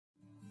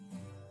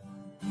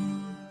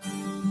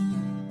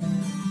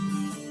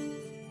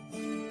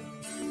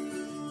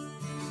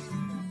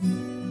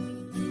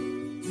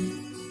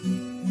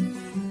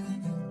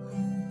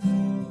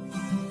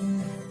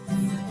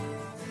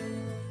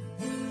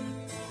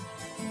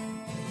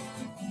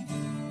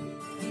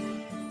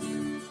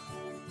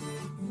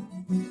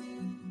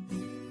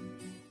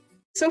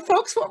So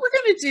folks, what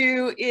we're going to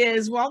do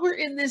is, while we're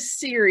in this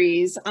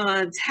series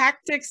on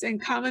tactics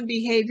and common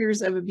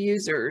behaviors of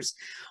abusers,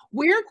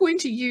 we're going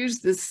to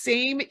use the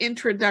same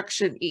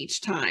introduction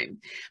each time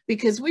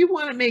because we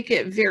want to make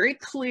it very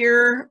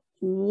clear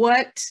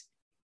what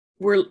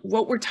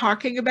we're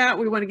talking about.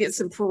 We want to get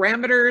some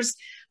parameters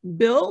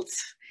built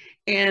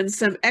and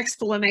some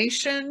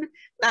explanation,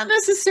 not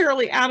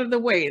necessarily out of the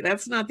way.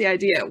 That's not the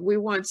idea. We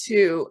want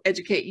to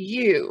educate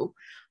you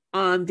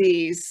on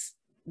these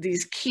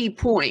key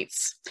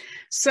points.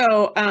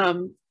 So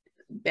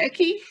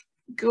Becky,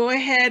 go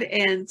ahead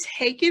and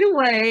take it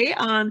away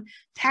on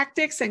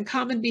tactics and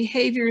common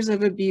behaviors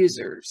of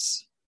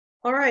abusers.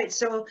 All right,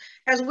 so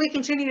as we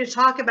continue to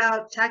talk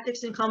about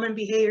tactics and common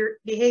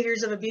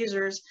behaviors of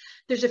abusers,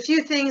 there's a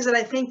few things that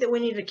I think that we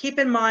need to keep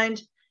in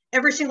mind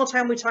every single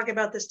time we talk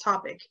about this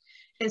topic.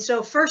 And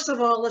so first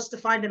of all, let's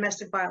define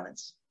domestic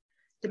violence.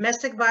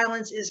 Domestic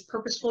violence is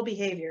purposeful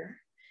behavior.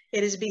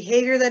 It is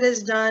behavior that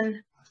is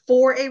done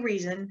for a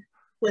reason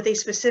with a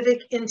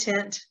specific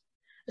intent,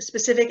 a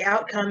specific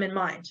outcome in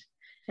mind.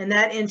 And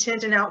that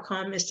intent and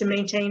outcome is to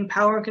maintain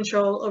power and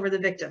control over the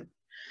victim.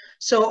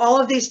 So all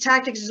of these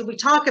tactics, as we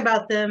talk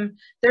about them,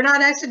 they're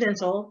not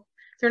accidental.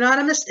 They're not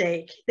a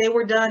mistake. They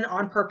were done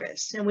on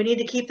purpose. And we need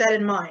to keep that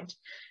in mind.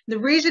 The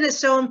reason it's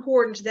so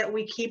important that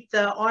we keep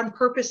the on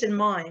purpose in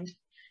mind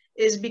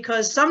is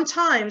because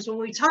sometimes when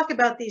we talk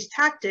about these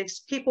tactics,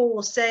 people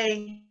will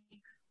say,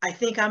 I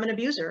think I'm an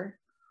abuser,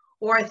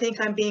 or I think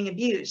I'm being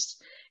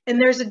abused.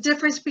 And there's a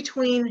difference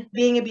between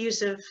being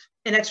abusive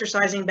and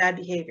exercising bad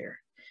behavior.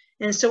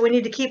 And so we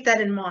need to keep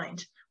that in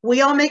mind. We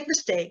all make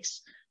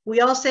mistakes.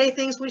 We all say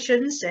things we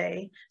shouldn't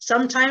say.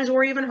 Sometimes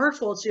we're even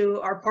hurtful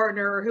to our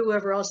partner or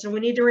whoever else. And we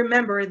need to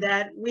remember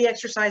that we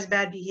exercise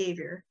bad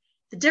behavior.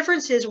 The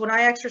difference is when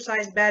I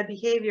exercise bad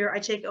behavior, I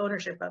take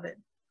ownership of it.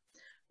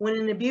 When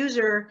an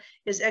abuser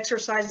is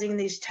exercising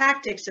these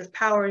tactics of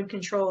power and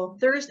control,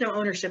 there is no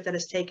ownership that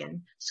is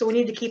taken. So we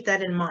need to keep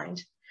that in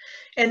mind.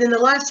 And then the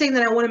last thing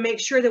that I want to make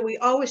sure that we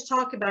always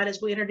talk about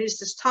as we introduce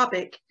this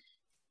topic,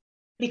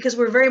 because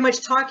we're very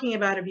much talking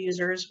about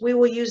abusers, we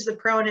will use the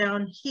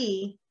pronoun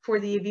he for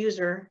the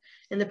abuser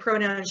and the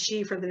pronoun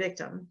she for the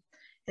victim.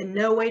 In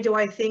no way do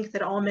I think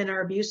that all men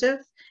are abusive.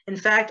 In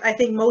fact, I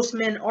think most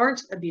men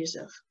aren't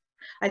abusive.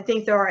 I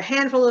think there are a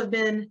handful of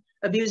men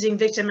abusing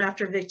victim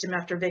after victim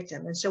after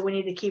victim. And so we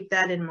need to keep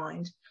that in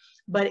mind.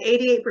 But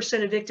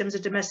 88% of victims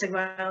of domestic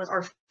violence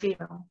are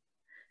female.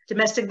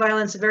 Domestic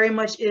violence very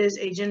much is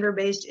a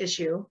gender-based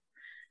issue.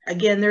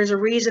 Again, there's a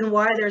reason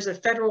why there's a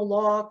federal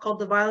law called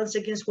the Violence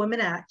Against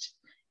Women Act.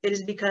 It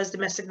is because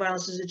domestic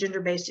violence is a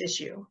gender-based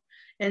issue.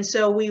 And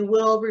so we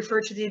will refer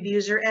to the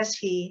abuser as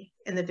he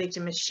and the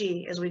victim as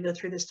she as we go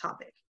through this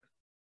topic.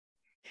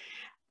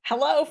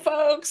 Hello,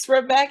 folks.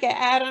 Rebecca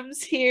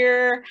Adams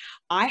here.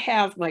 I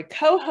have my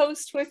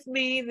co-host with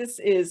me. This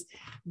is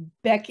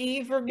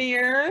Becky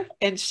Vermeer,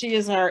 and she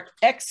is our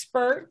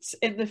expert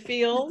in the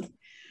field.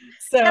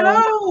 So,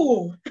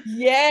 hello.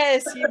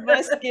 Yes, you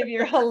must give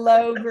your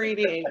hello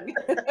greeting.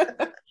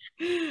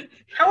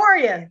 How are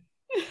you?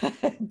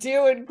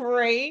 Doing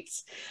great.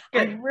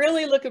 Good. I'm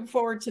really looking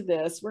forward to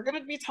this. We're going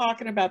to be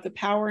talking about the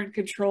power and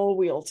control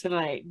wheel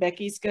tonight.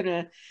 Becky's going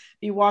to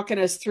be walking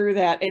us through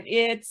that, and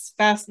it's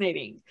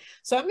fascinating.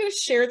 So I'm going to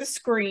share the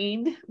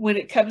screen when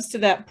it comes to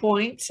that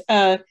point.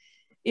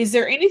 Is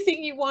there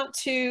anything you want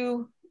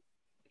to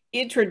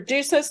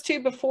introduce us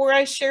to before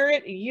I share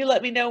it? You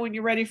let me know when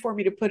you're ready for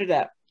me to put it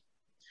up.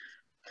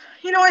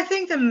 You know, I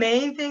think the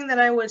main thing that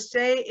I would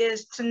say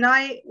is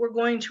tonight we're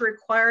going to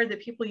require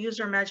that people use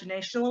their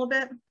imagination a little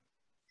bit.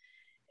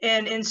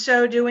 And in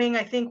so doing,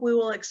 I think we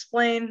will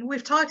explain,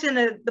 we've talked in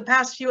the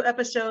past few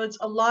episodes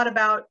a lot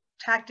about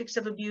tactics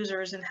of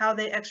abusers and how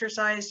they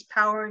exercise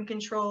power and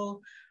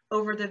control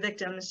over the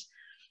victims.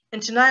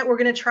 And tonight we're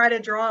going to try to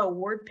draw a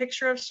word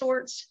picture of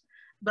sorts.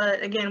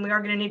 But again, we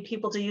are going to need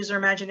people to use their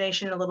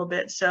imagination a little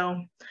bit.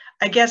 So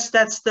I guess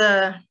that's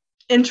the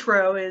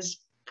intro, is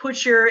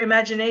put your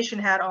imagination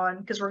hat on,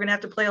 because we're going to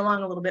have to play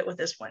along a little bit with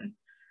this one.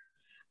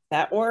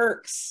 That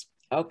works.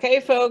 Okay,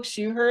 folks,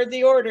 you heard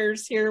the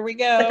orders. Here we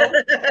go.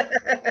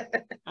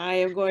 I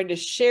am going to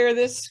share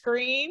this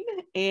screen,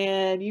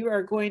 and you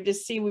are going to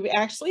see we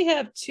actually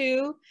have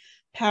two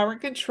power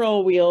and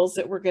control wheels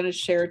that we're going to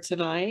share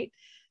tonight.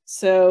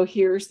 So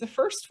here's the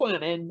first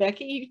one, and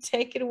Becky, you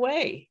take it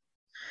away.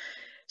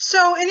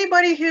 So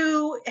anybody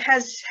who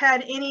has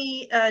had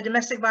any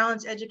domestic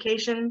violence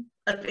education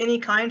of any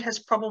kind has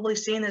probably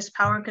seen this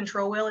power and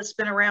control wheel. It's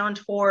been around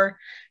for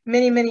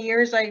many, many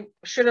years. I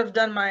should have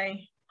done my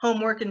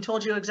homework and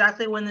told you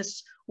exactly when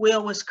this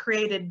wheel was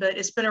created, but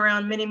it's been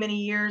around many, many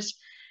years.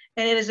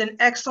 And it is an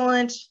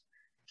excellent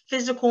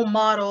physical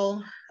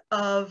model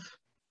of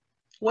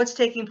what's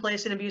taking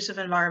place in abusive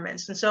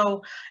environments. And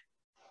so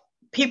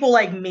people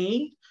like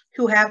me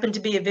who happen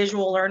to be a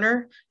visual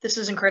learner, this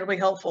is incredibly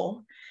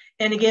helpful.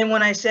 And again,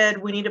 when I said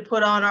we need to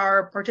put on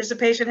our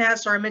participation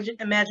hats, our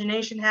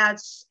imagination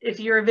hats, if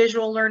you're a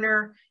visual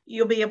learner,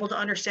 you'll be able to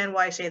understand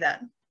why I say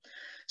that.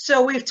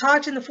 So we've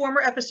talked in the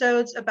former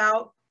episodes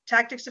about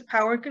tactics of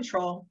power and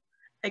control.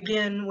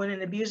 Again, when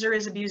an abuser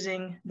is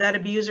abusing, that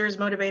abuser is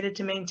motivated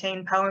to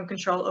maintain power and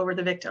control over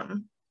the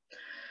victim.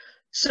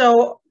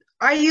 So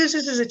I use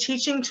this as a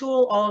teaching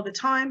tool all the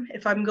time.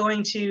 If I'm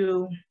going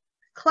to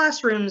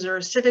classrooms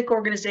or civic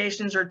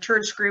organizations or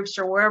church groups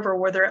or wherever,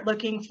 where they're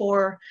looking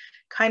for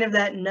kind of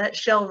that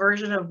nutshell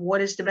version of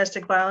what is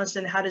domestic violence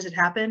and how does it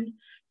happen,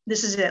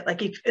 this is it.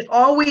 Like if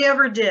all we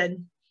ever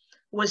did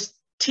was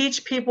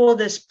teach people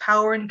this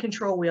power and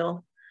control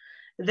wheel,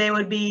 they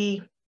would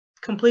be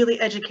completely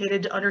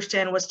educated to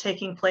understand what's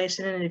taking place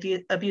in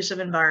an abusive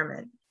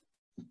environment.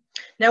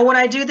 Now, when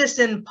I do this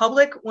in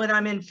public, when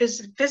I'm in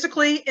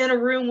physically in a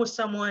room with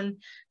someone,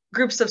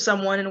 groups of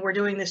someone, and we're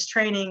doing this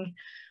training,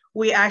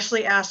 we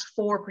actually ask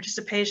for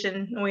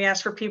participation, and we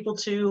ask for people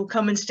to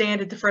come and stand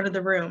at the front of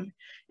the room.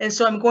 And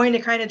so I'm going to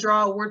kind of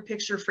draw a word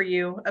picture for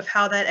you of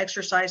how that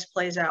exercise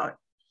plays out.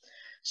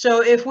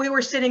 So if we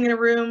were sitting in a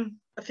room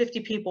of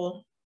 50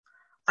 people,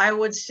 I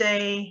would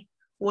say,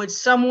 would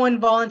someone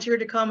volunteer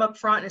to come up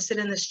front and sit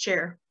in this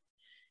chair?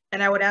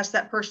 And I would ask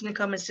that person to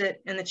come and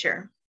sit in the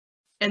chair.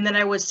 And then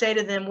I would say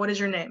to them, what is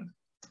your name?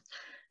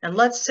 And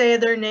let's say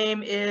their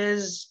name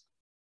is,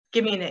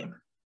 give me a name.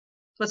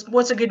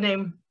 What's a good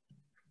name?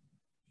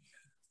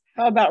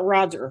 How about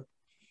Roger?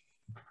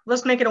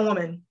 Let's make it a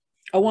woman.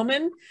 A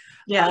woman?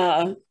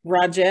 Yeah.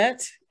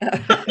 Rajette.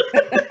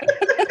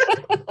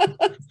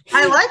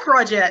 I like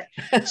Rajette.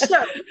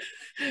 So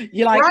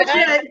you like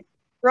that?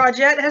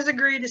 Rajette has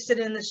agreed to sit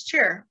in this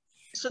chair.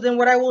 So then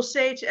what I will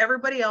say to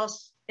everybody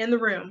else in the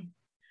room,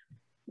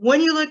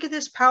 when you look at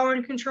this power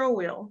and control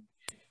wheel,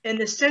 in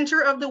the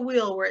center of the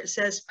wheel where it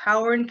says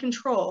power and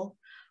control,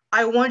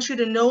 I want you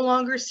to no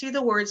longer see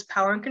the words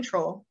power and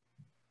control.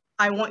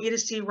 I want you to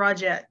see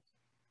Rajette.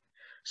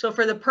 So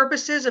for the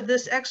purposes of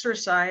this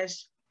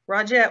exercise,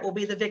 Rajette will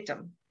be the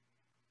victim,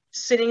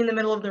 sitting in the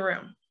middle of the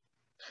room.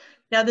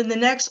 Now then the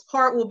next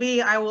part will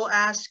be, I will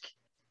ask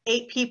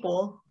 8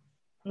 people,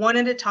 one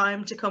at a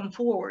time, to come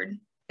forward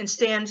and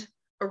stand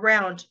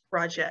around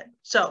Rajette.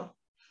 So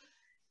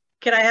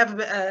can I have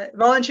a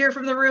volunteer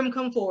from the room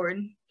come forward?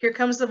 Here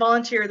comes the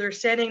volunteer. They're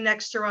standing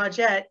next to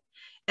Rajette,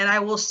 and I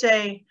will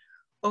say,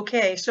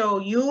 okay, so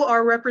you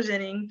are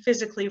representing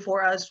physically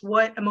for us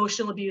what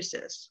emotional abuse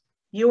is.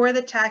 You are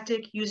the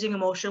tactic using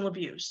emotional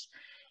abuse.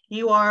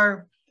 You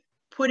are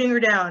putting her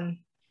down,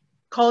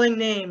 calling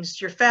names.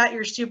 You're fat,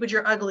 you're stupid,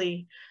 you're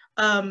ugly.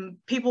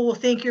 People will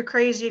think you're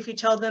crazy if you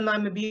tell them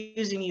I'm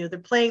abusing you. They're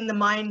playing the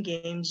mind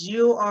games.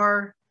 You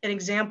are an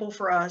example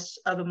for us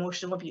of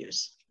emotional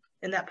abuse.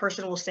 And that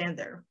person will stand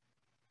there.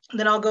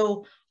 Then I'll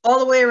go all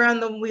the way around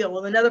the wheel.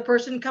 Will another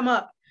person come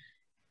up?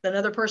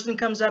 Another person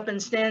comes up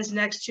and stands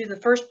next to the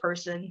first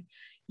person.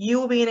 You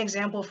will be an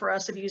example for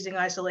us of using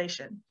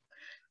isolation.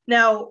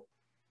 Now,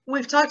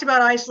 we've talked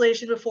about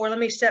isolation before. Let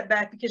me step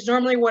back, because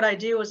normally what I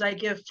do is I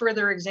give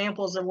further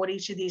examples of what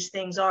each of these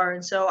things are.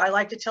 And so I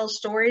like to tell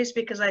stories,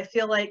 because I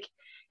feel like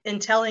in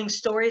telling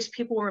stories,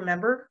 people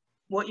remember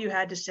what you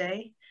had to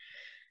say.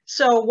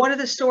 So one of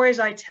the stories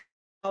I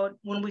tell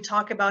when we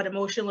talk about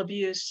emotional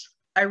abuse,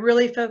 I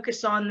really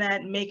focus on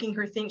that making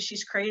her think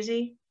she's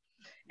crazy.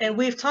 And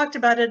we've talked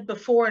about it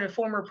before in a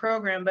former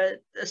program, but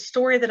a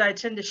story that I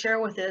tend to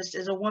share with this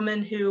is a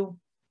woman who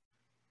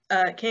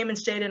came and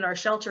stayed in our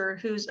shelter,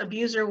 whose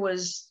abuser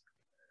was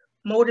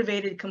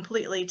motivated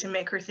completely to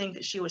make her think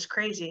that she was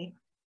crazy.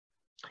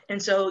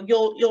 And so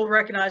you'll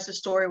recognize the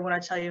story when I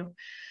tell you.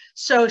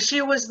 So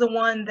she was the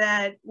one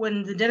that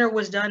when the dinner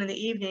was done in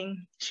the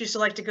evening, she used to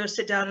like to go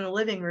sit down in the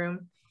living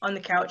room on the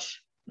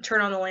couch,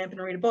 turn on the lamp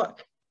and read a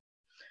book.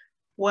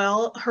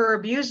 Well, her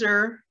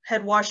abuser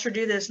had watched her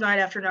do this night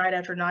after night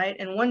after night,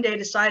 and one day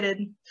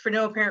decided, for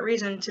no apparent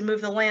reason, to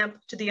move the lamp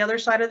to the other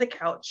side of the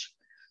couch.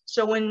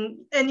 So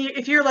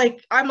if you're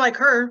like, I'm like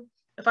her,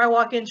 if I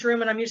walk into a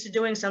room and I'm used to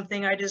doing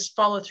something, I just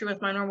follow through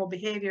with my normal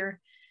behavior.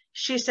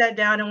 She sat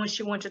down, and when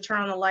she went to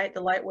turn on the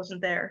light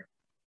wasn't there.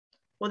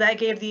 Well, that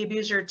gave the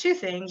abuser 2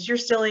 things. You're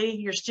silly,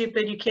 you're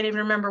stupid, you can't even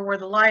remember where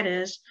the light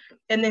is.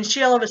 And then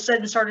she all of a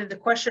sudden started to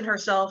question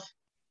herself,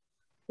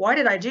 why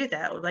did I do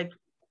that? Like,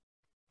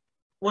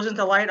 wasn't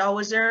the light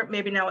always there?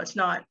 Maybe now it's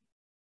not.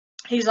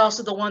 He's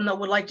also the one that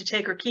would like to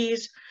take her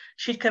keys.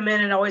 She'd come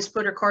in and always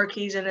put her car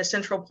keys in a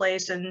central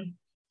place, and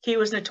he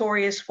was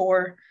notorious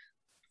for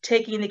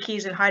taking the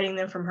keys and hiding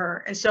them from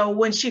her. And so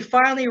when she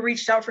finally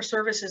reached out for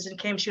services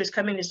and she was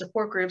coming to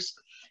support groups,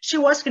 she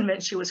was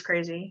convinced she was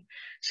crazy.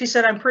 She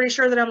said, I'm pretty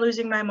sure that I'm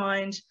losing my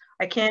mind.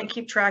 I can't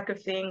keep track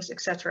of things,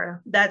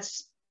 etc.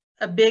 That's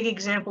a big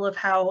example of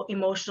how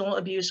emotional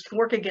abuse can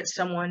work against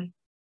someone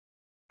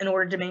in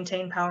order to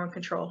maintain power and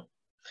control.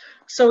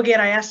 So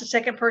again, I asked the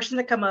second person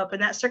to come up,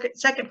 and that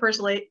second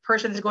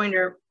person is going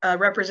to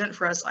represent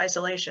for us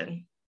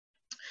isolation.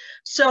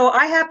 So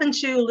I happen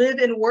to live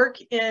and work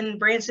in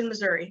Branson,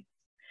 Missouri.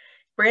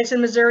 Branson,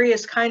 Missouri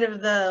is kind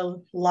of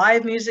the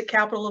live music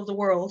capital of the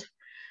world.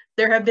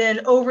 There have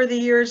been, over the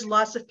years,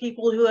 lots of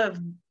people who have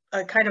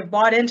kind of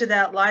bought into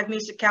that live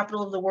music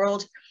capital of the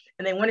world,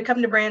 and they want to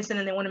come to Branson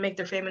and they want to make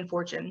their fame and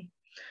fortune.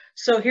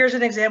 So here's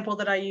an example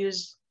that I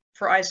use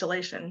for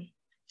isolation.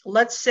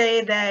 Let's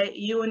say that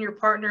you and your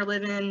partner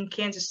live in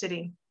Kansas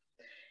City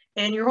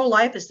and your whole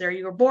life is there.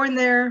 You were born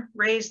there,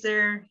 raised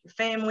there, your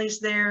family's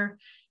there,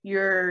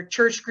 your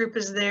church group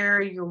is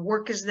there, your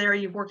work is there,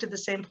 you've worked at the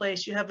same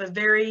place. You have a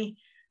very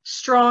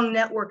strong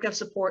network of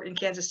support in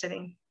Kansas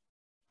City.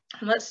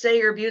 And let's say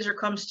your abuser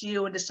comes to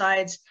you and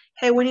decides,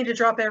 hey, we need to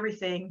drop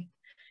everything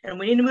and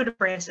we need to move to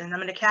Branson. I'm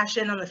going to cash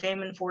in on the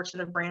fame and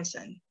fortune of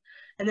Branson.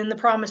 And then the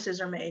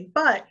promises are made.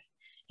 But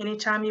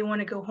anytime you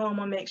want to go home,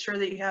 I'll make sure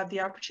that you have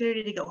the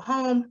opportunity to go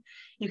home.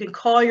 You can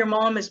call your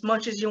mom as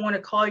much as you want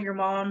to call your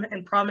mom,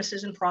 and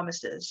promises and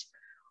promises.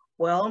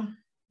 Well,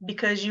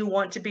 because you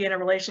want to be in a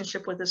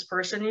relationship with this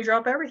person, you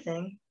drop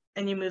everything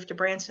and you move to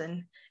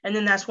Branson. And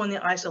then that's when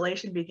the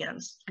isolation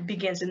begins. It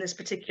begins in this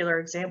particular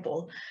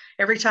example.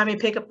 Every time you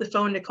pick up the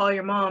phone to call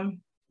your mom,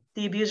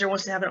 the abuser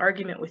wants to have an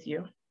argument with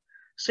you.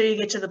 So you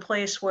get to the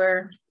place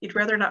where you'd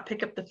rather not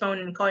pick up the phone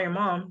and call your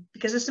mom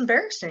because it's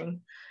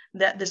embarrassing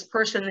that this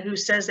person who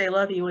says they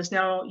love you is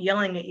now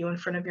yelling at you in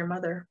front of your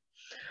mother.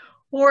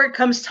 Or it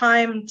comes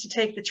time to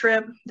take the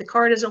trip, the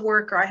car doesn't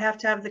work, or I have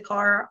to have the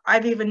car.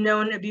 I've even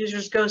known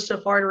abusers go so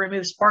far to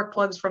remove spark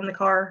plugs from the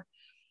car,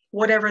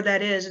 whatever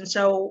that is. And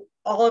so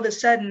all of a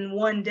sudden,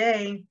 one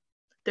day,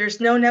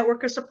 there's no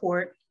network of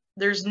support.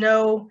 There's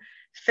no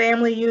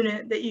family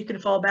unit that you can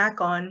fall back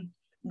on.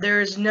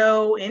 There's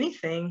no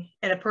anything,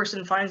 and a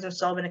person finds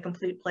themselves in a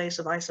complete place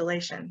of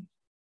isolation.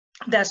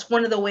 That's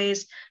one of the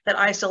ways that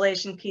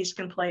isolation piece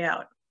can play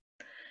out.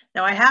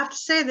 Now, I have to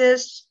say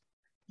this,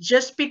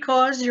 just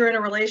because you're in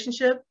a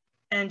relationship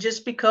and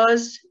just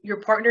because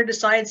your partner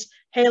decides,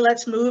 hey,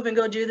 let's move and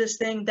go do this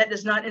thing, that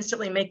does not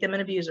instantly make them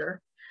an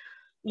abuser.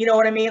 You know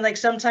what I mean? Like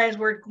sometimes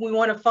we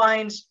want to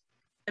find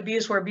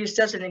abuse where abuse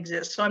doesn't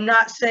exist. So I'm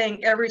not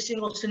saying every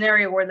single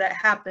scenario where that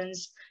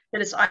happens,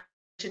 that it's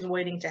isolation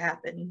waiting to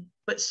happen.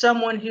 But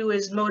someone who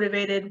is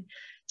motivated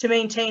to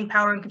maintain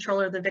power and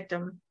control of the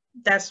victim,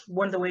 that's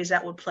one of the ways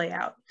that would play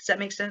out. Does that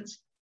make sense?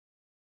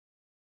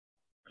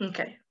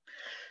 Okay.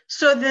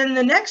 So then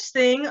the next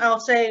thing I'll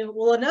say,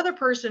 will another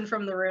person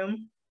from the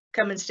room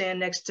come and stand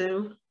next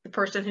to the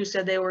person who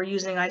said they were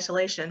using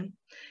isolation?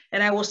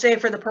 And I will say,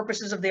 for the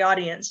purposes of the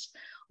audience,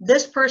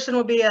 this person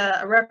will be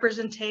a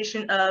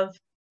representation of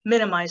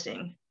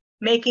minimizing,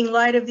 making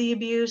light of the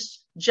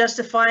abuse,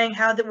 justifying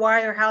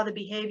why or how the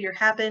behavior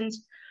happened,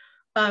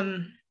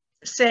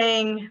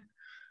 saying,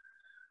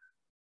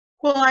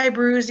 well, I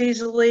bruise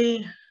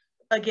easily.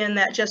 Again,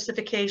 that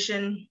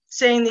justification,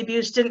 saying the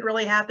abuse didn't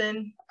really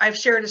happen. I've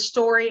shared a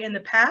story in the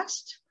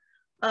past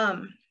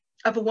of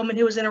a woman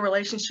who was in a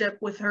relationship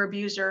with her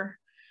abuser,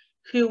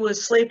 who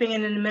was sleeping,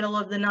 and in the middle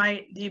of the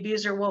night, the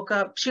abuser woke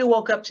up. She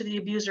woke up to the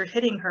abuser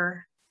hitting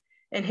her.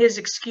 And his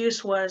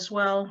excuse was,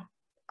 well,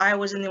 I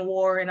was in the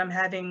war and I'm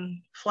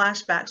having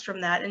flashbacks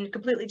from that, and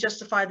completely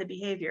justified the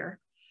behavior.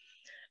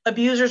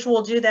 Abusers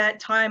will do that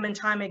time and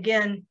time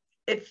again.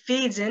 It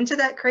feeds into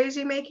that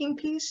crazy making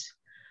piece.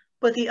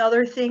 But the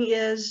other thing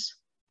is,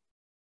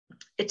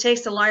 it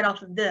takes the light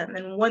off of them.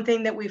 And one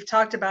thing that we've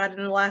talked about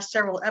in the last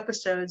several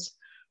episodes,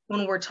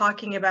 when we're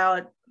talking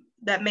about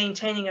that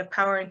maintaining of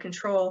power and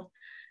control,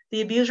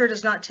 the abuser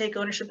does not take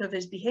ownership of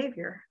his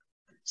behavior.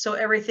 So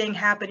everything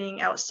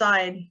happening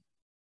outside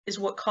is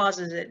what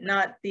causes it,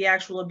 not the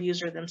actual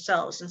abuser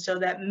themselves. And so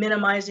that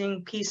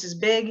minimizing piece is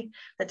big,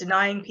 that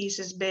denying piece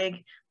is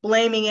big,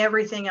 blaming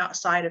everything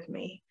outside of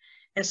me.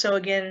 And so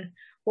again,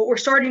 what we're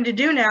starting to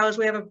do now is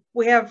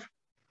we have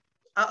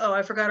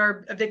I forgot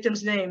our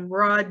victim's name.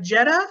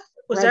 Rajetta?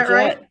 Was that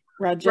right?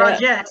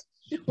 Rajette.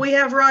 We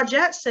have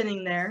Rajette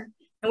sitting there,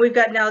 and we've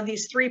got now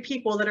these three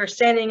people that are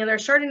standing, and they're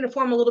starting to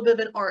form a little bit of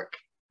an arc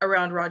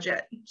around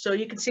Rajette. So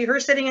you can see her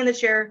sitting in the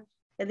chair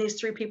and these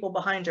three people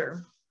behind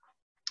her.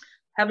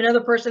 Have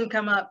another person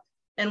come up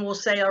and we'll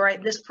say, all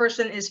right, this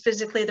person is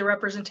physically the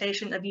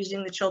representation of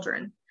using the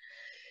children.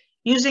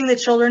 Using the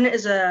children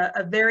is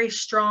a very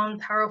strong,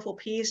 powerful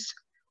piece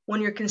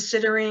when you're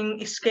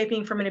considering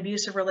escaping from an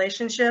abusive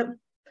relationship.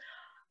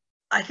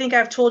 I think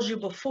I've told you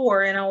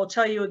before, and I will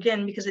tell you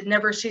again because it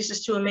never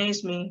ceases to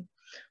amaze me.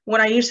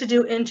 When I used to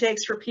do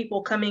intakes for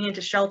people coming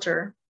into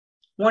shelter,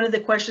 one of the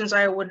questions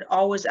I would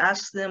always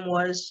ask them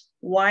was,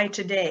 why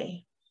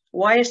today?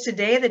 Why is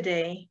today the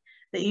day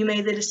that you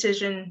made the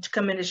decision to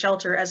come into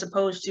shelter as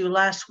opposed to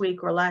last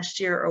week or last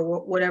year or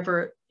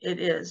whatever it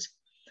is?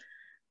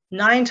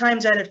 9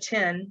 times out of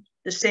 10,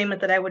 the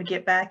statement that I would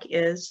get back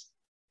is,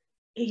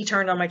 he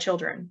turned on my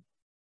children.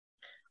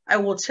 I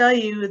will tell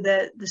you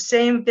that the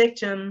same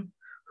victim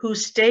who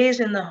stays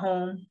in the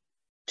home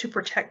to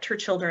protect her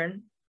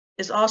children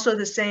is also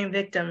the same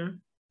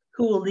victim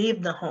who will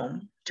leave the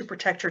home to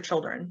protect her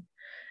children.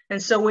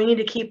 And so we need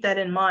to keep that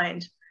in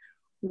mind.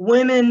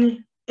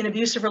 Women in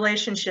abusive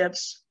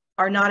relationships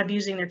are not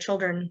abusing their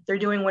children. They're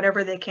doing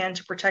whatever they can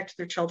to protect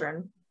their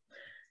children.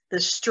 The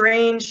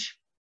strange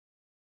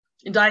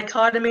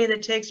dichotomy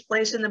that takes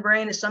place in the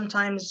brain is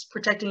sometimes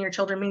protecting your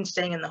children means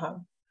staying in the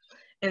home.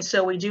 And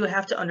so we do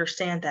have to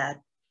understand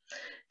that.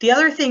 The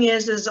other thing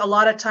is a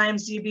lot of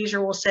times the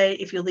abuser will say,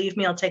 if you leave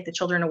me, I'll take the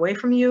children away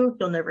from you.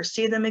 You'll never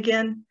see them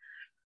again.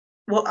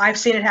 well, I've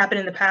seen it happen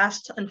in the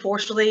past.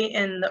 Unfortunately,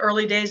 in the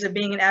early days of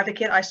being an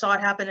advocate, I saw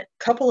it happen a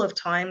couple of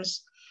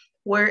times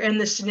where in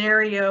the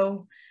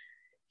scenario,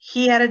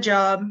 he had a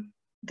job,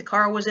 the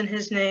car was in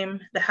his name,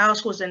 the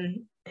house was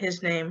in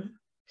his name.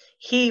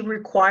 He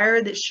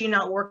required that she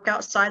not work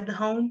outside the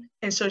home,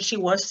 and so she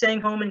was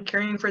staying home and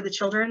caring for the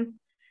children.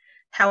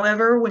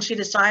 However, when she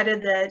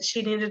decided that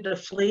she needed to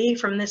flee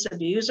from this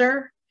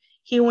abuser,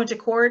 he went to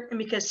court, and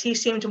because he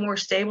seemed more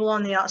stable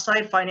on the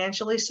outside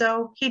financially,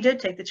 so he did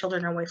take the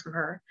children away from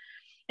her.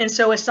 And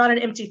so it's not an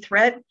empty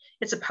threat.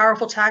 It's a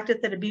powerful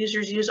tactic that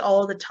abusers use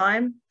all the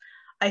time.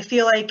 I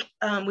feel like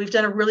we've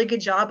done a really good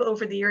job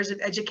over the years of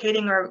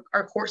educating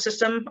our court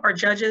system, our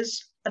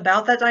judges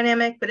about that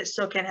dynamic, but it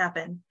still can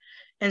happen.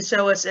 And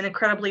so it's an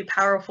incredibly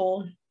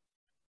powerful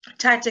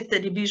tactic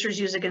that abusers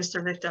use against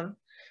their victim.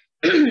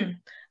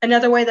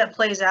 Another way that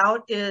plays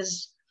out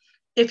is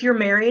if you're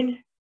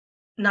married,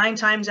 9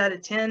 times out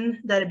of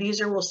 10, that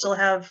abuser will still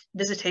have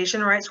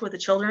visitation rights with the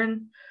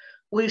children.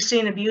 We've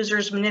seen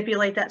abusers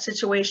manipulate that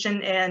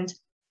situation and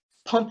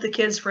pump the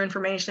kids for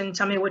information.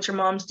 Tell me what your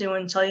mom's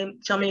doing.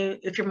 Tell me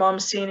if your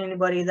mom's seeing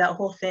anybody, that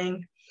whole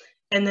thing.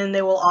 And then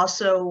they will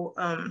also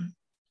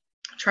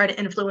try to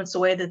influence the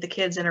way that the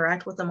kids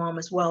interact with the mom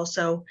as well.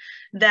 So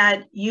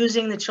that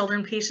using the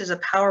children piece is a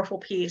powerful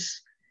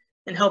piece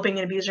in helping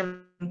an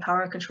abuser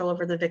power and control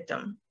over the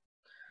victim.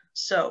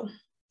 So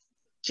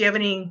do you have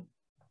any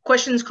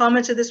questions,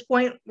 comments at this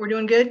point? We're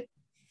doing good?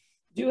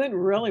 Doing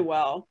really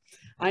well.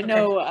 I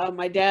know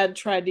my dad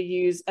tried to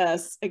use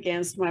us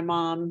against my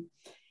mom.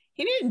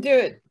 He didn't do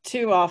it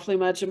too awfully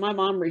much, and my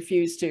mom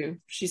refused to.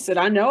 She said,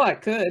 I know I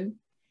could.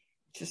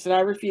 She said, I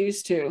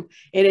refuse to.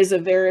 It is a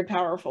very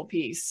powerful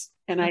piece.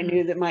 And I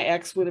knew that my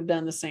ex would have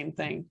done the same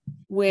thing.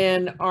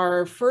 When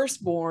our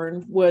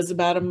firstborn was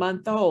about a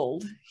month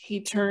old,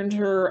 he turned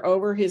her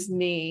over his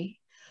knee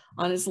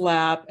on his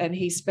lap and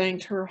he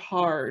spanked her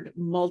hard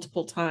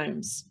multiple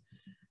times.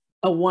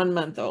 A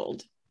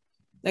 1-month-old.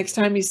 Next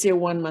time you see a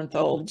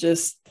 1-month-old,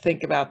 just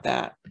think about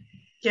that.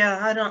 Yeah,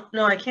 I don't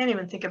know. I can't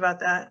even think about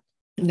that.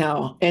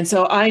 No. And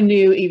so I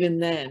knew even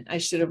then I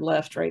should have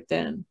left right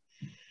then.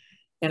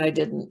 And I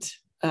didn't.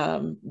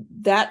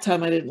 That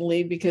time I didn't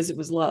leave because it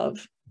was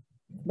love.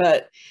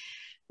 But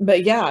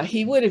yeah,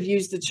 he would have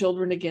used the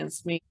children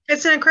against me.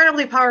 It's an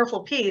incredibly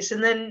powerful piece.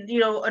 And then,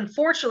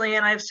 unfortunately,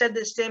 and I've said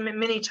this statement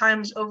many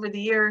times over the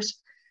years,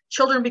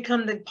 children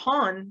become the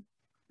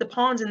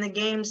pawns in the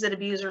games that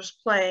abusers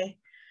play.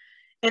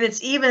 And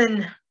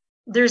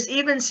there's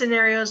even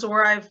scenarios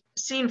where I've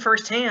seen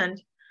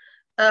firsthand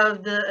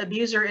of the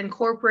abuser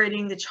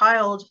incorporating the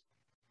child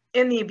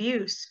in the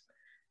abuse.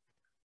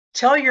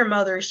 Tell your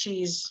mother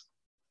she's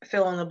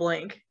fill in the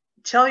blank.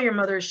 Tell your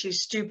mother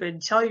she's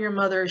stupid. Tell your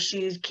mother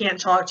she can't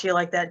talk to you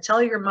like that.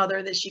 Tell your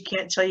mother that she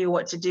can't tell you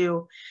what to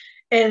do.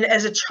 And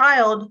as a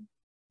child,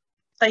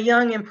 a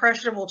young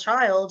impressionable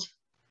child,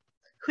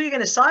 who are you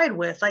going to side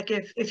with? Like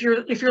if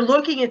you're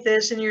looking at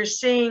this and you're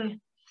seeing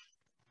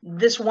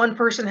this one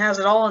person has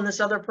it all and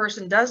this other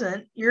person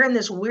doesn't, you're in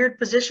this weird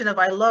position of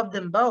I love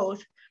them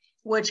both,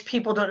 which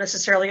people don't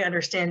necessarily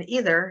understand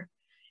either.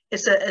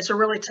 It's a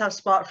really tough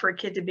spot for a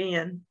kid to be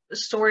in. A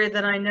story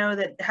that I know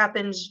that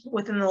happens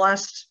within the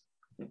last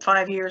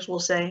 5 years, we'll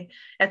say,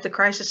 at the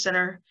crisis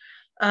center.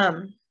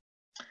 A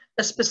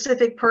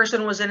specific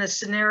person was in a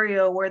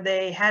scenario where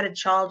they had a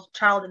child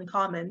in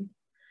common.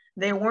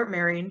 They weren't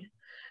married.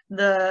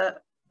 The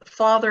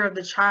father of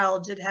the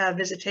child did have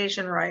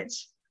visitation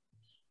rights.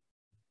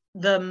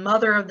 The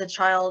mother of the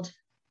child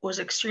was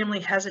extremely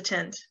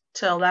hesitant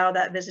to allow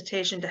that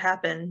visitation to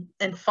happen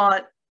and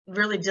fought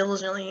really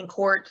diligently in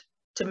court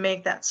to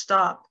make that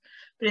stop.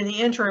 But in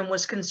the interim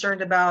was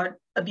concerned about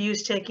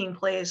abuse taking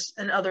place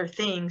and other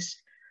things.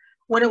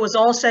 When it was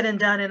all said and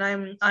done,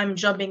 and I'm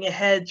jumping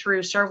ahead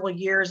through several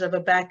years of a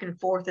back and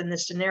forth in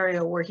this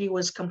scenario where he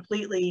was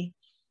completely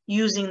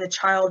using the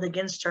child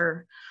against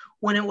her.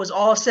 When it was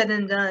all said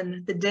and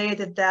done, the day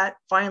that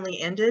finally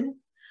ended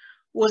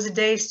was a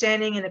day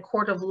standing in a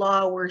court of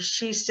law where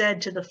she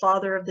said to the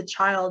father of the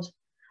child,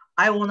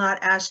 I will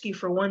not ask you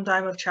for 1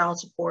 dime of child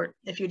support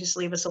if you just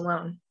leave us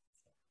alone.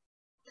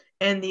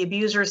 And the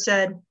abuser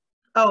said,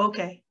 oh,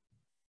 okay,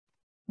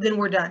 then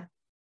we're done.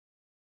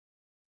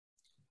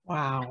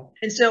 Wow.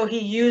 And so he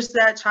used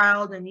that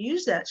child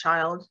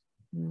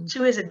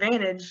to his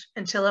advantage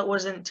until it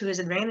wasn't to his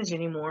advantage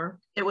anymore.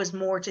 It was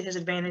more to his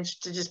advantage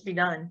to just be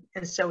done.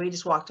 And so he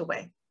just walked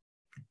away.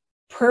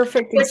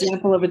 Perfect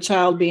example of a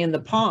child being the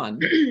pawn.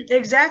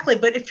 Exactly.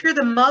 But if you're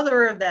the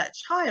mother of that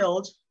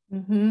child,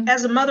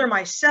 as a mother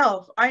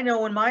myself, I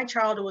know when my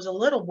child was a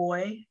little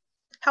boy,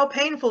 how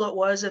painful it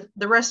was if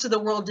the rest of the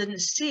world didn't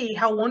see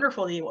how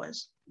wonderful he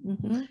was.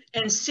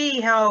 And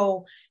see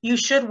how you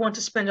should want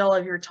to spend all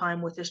of your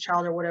time with this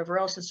child or whatever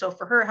else. And so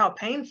for her, how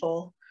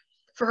painful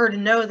for her to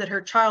know that her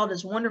child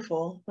is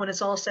wonderful when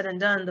it's all said and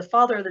done. The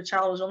father of the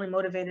child was only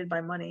motivated by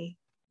money,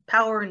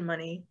 power and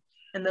money,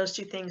 and those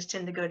two things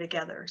tend to go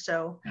together.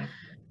 So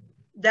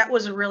that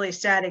was a really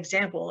sad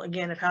example,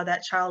 again, of how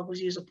that child was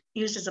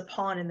used as a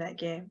pawn in that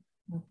game.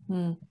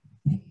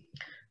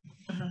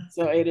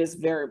 So it is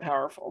very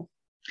powerful.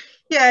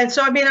 Yeah, and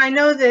so I mean, I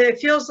know that it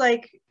feels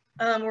like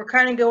we're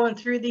kind of going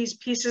through these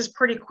pieces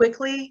pretty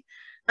quickly.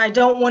 I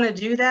don't want to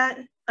do that,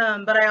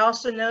 but I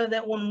also know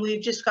that when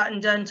we've just gotten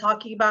done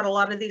talking about a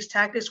lot of these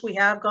tactics, we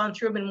have gone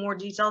through them in more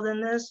detail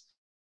than this.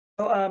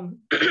 So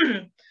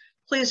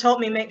please help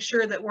me make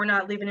sure that we're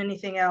not leaving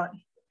anything out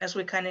as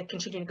we kind of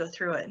continue to go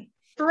through it.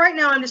 For right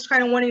now, I'm just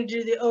kind of wanting to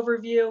do the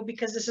overview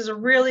because this is a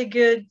really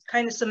good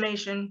kind of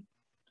summation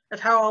of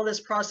how all this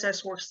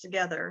process works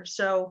together.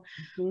 So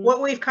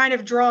what we've kind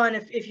of drawn,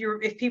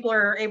 if people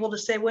are able to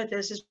stay with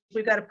us, is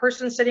we've got a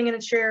person sitting in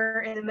a chair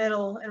in the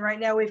middle, and right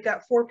now we've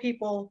got 4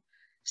 people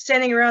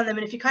standing around them.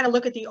 And if you kind of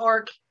look at the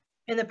arc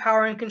in the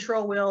power and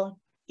control wheel,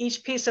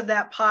 each piece of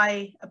that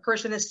pie, a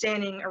person is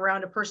standing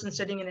around a person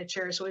sitting in a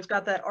chair. So we've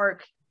got that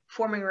arc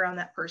forming around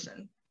that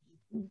person.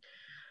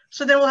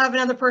 So then we'll have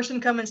another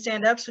person come and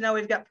stand up. So now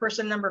we've got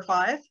person number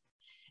 5.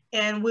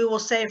 And we will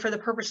say, for the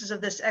purposes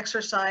of this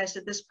exercise,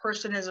 that this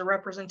person is a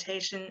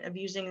representation of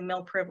using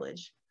male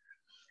privilege.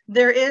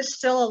 There is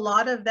still a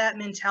lot of that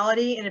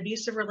mentality in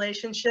abusive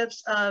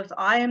relationships of,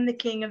 I am the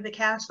king of the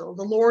castle,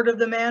 the lord of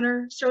the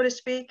manor, so to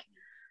speak.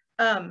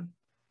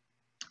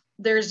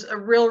 There's a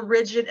real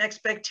rigid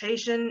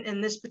expectation in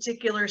this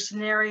particular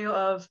scenario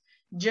of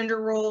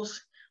gender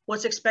roles,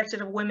 what's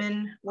expected of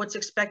women, what's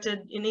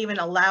expected and even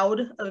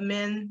allowed of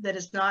men that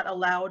is not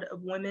allowed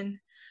of women.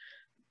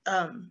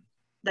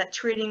 That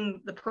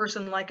treating the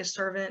person like a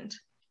servant.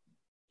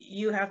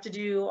 You have to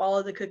do all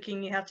of the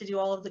cooking, you have to do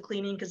all of the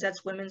cleaning because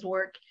that's women's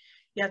work.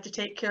 You have to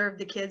take care of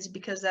the kids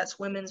because that's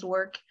women's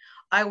work.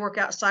 I work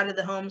outside of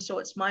the home, so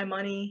it's my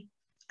money.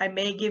 I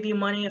may give you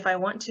money if I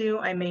want to.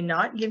 I may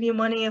not give you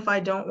money if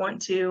I don't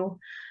want to.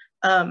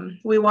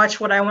 We watch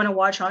what I want to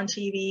watch on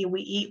TV.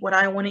 We eat what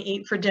I want to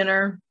eat for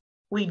dinner.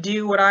 We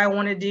do what I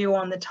want to do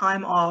on the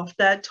time off.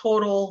 That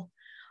total,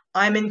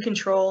 I'm in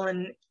control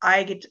and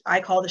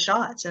I call the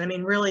shots. And I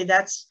mean, really,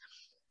 that's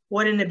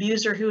what an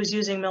abuser who is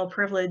using male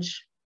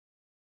privilege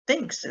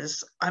thinks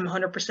is, I'm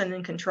 100%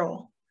 in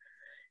control.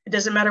 It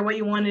doesn't matter what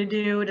you want to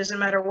do. It doesn't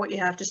matter what you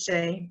have to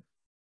say.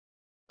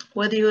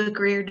 Whether you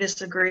agree or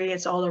disagree,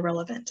 it's all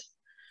irrelevant.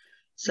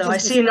 So I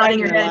see you nodding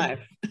your head.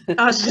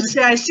 I was going to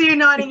say, I see you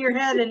nodding your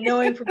head, and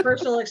knowing from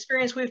personal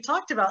experience, we've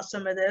talked about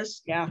some of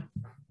this. Yeah.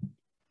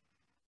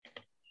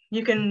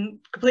 You can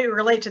completely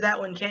relate to that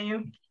one, can't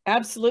you?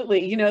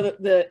 Absolutely. You know,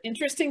 the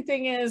interesting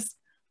thing is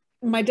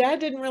my dad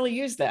didn't really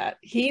use that.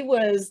 He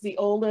was the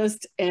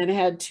oldest and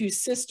had 2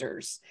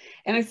 sisters.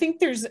 And I think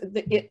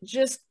it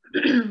just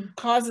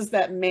causes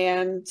that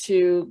man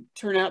to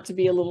turn out to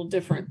be a little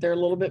different. They're a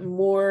little bit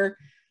more,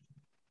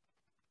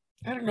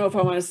 I don't know if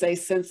I want to say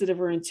sensitive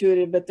or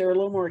intuitive, but they're a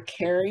little more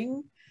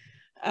caring.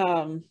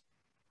 And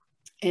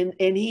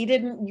he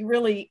didn't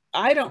really,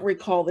 I don't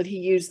recall that he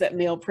used that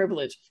male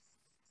privilege.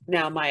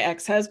 Now, my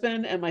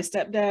ex-husband and my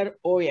stepdad,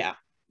 oh yeah.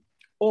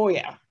 Oh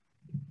yeah.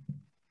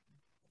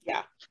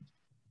 Yeah.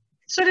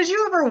 So did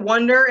you ever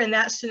wonder in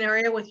that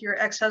scenario with your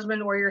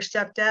ex-husband or your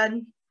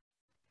stepdad,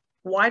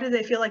 why did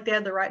they feel like they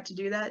had the right to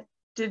do that?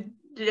 Did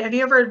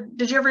you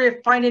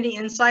ever find any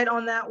insight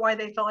on that, why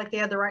they felt like they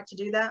had the right to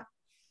do that?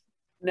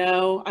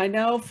 No, I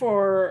know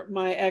for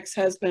my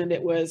ex-husband,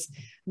 that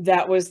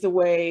was the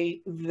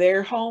way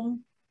their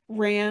home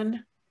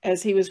ran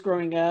as he was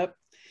growing up,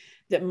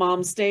 that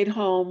mom stayed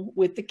home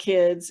with the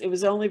kids. It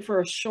was only for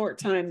a short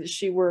time that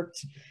she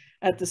worked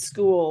at the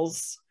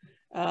schools.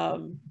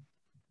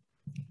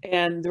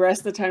 And the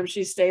rest of the time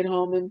she stayed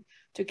home and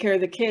took care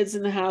of the kids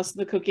in the house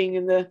and the cooking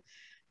and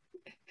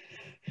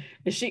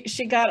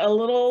she got a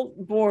little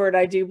bored,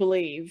 I do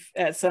believe,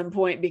 at some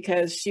point,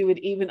 because she would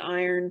even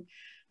iron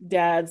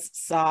dad's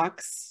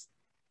socks,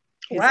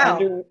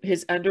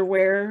 his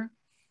underwear,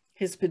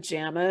 his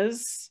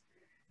pajamas,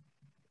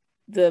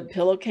 the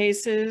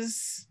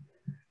pillowcases.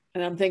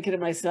 And I'm thinking to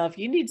myself,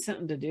 you need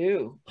something to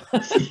do.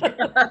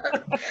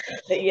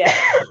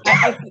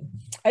 Yeah,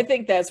 I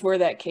think that's where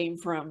that came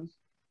from.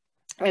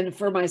 And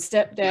for my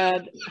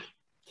stepdad,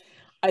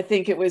 I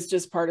think it was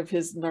just part of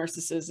his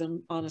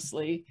narcissism,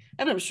 honestly.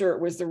 And I'm sure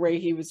it was the way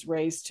he was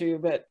raised too.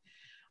 But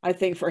I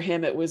think for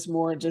him, it was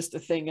more just a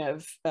thing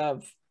of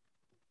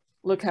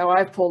look how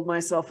I've pulled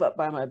myself up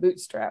by my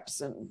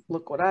bootstraps and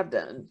look what I've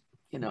done,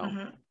 you know?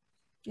 Mm-hmm.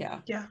 Yeah.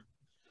 Yeah.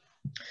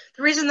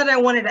 The reason that I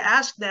wanted to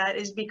ask that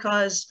is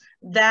because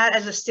that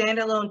as a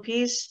standalone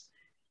piece,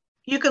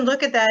 you can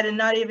look at that and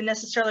not even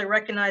necessarily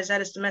recognize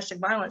that as domestic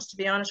violence, to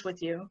be honest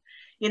with you.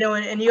 You know,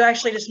 and you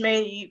actually just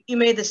made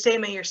the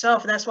statement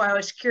yourself. And that's why I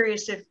was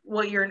curious if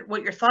what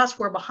your thoughts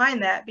were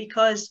behind that,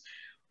 because,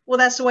 well,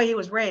 that's the way he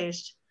was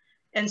raised.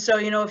 And so,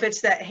 you know, if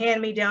it's that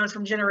hand me down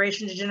from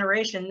generation to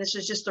generation, this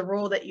is just the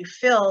role that you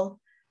fill.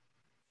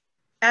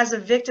 As a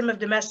victim of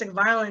domestic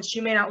violence,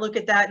 you may not look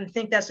at that and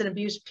think that's an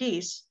abuse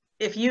piece.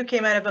 If you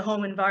came out of a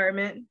home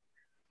environment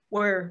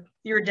where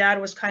your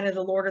dad was kind of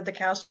the lord of the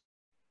castle.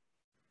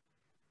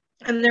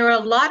 And there are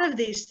a lot of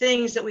these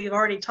things that we've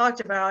already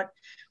talked about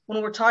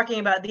when we're talking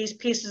about these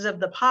pieces of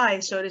the pie,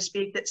 so to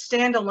speak, that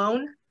stand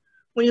alone.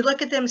 When you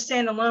look at them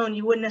stand alone,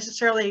 you wouldn't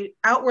necessarily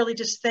outwardly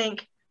just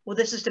think, well,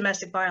 this is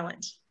domestic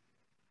violence.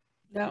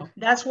 No.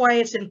 That's why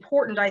it's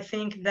important, I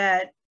think,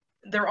 that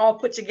they're all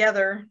put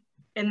together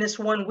in this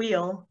one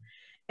wheel.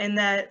 And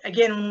that,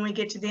 again, when we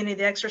get to the end of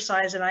the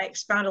exercise and I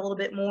expound a little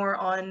bit more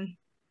on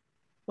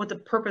what the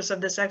purpose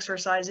of this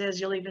exercise is,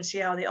 you'll even see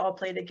how they all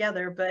play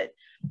together. But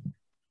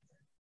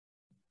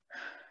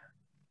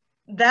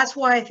that's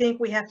why I think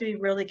we have to be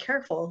really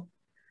careful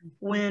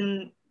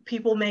when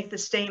people make the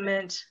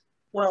statement,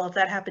 well, if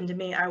that happened to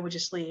me, I would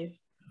just leave.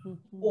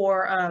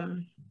 Or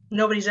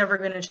nobody's ever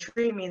going to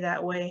treat me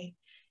that way.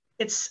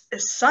 It's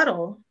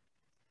subtle.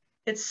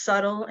 It's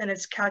subtle and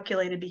it's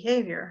calculated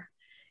behavior.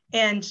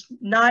 And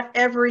not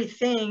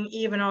everything,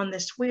 even on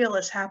this wheel,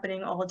 is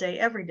happening all day,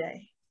 every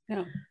day.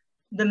 No.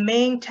 The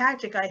main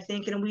tactic, I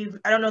think, and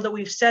I don't know that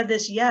we've said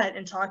this yet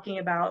in talking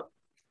about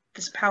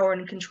this power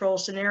and control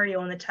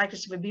scenario and the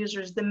tactics of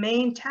abusers, the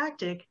main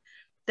tactic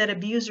that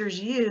abusers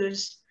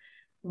use,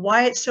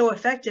 why it's so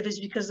effective, is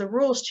because the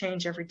rules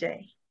change every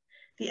day.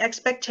 The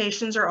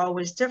expectations are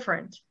always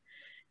different.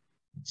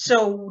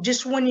 So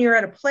just when you're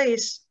at a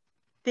place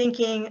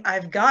thinking,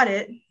 I've got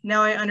it,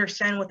 now I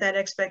understand what that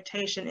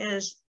expectation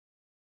is,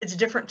 it's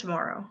different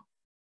tomorrow.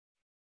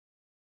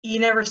 You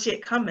never see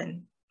it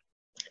coming.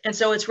 And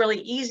so it's really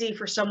easy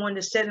for someone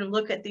to sit and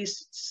look at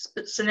these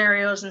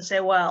scenarios and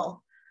say,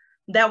 well,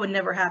 that would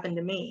never happen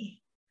to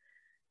me.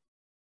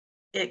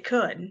 It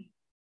could.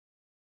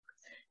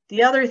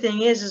 The other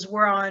thing is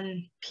we're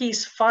on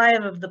piece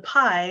 5 of the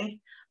pie.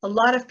 A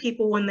lot of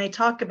people, when they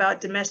talk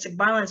about domestic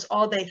violence,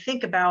 all they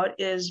think about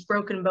is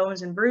broken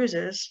bones and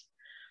bruises.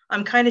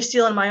 I'm kind of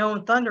stealing my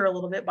own thunder a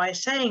little bit by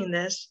saying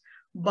this,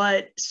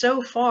 but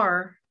so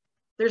far,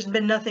 there's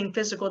been nothing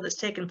physical that's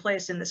taken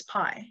place in this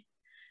pie.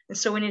 And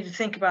so we need to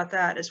think about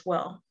that as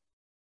well.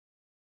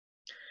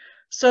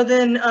 So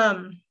then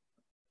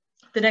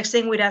the next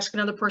thing, we'd ask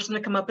another person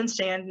to come up and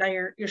stand. Now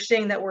you're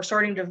seeing that we're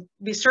starting to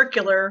be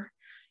circular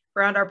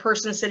around our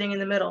person sitting in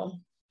the middle.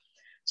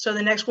 So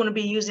the next one would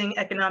be using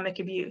economic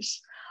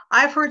abuse.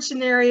 I've heard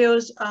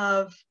scenarios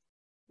of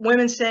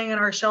women staying in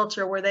our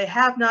shelter where they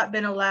have not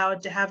been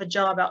allowed to have a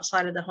job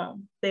outside of the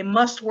home. They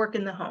must work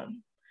in the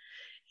home.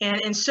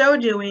 And in so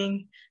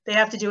doing, they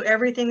have to do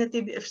everything that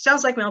it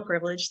sounds like male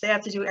privilege. They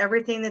have to do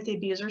everything that the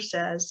abuser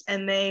says,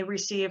 and they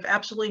receive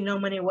absolutely no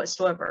money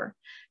whatsoever.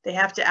 They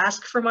have to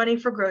ask for money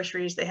for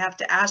groceries. They have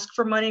to ask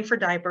for money for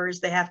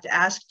diapers. They have to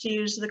ask to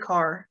use the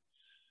car.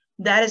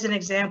 That is an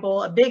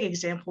example, a big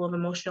example of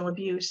emotional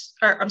abuse,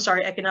 or I'm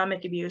sorry,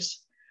 economic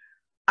abuse.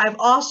 I've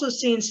also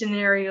seen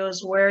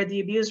scenarios where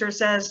the abuser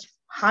says,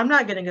 I'm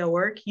not going to go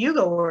work. You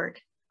go work.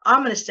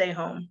 I'm going to stay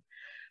home.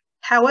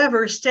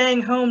 However,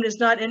 staying home does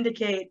not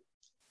indicate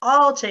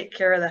I'll take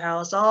care of the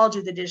house, I'll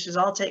do the dishes,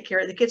 I'll take care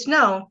of the kids.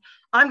 No,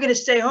 I'm going to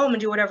stay home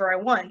and do whatever I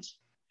want.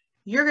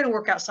 You're going to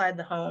work outside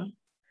the home.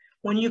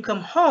 When you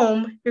come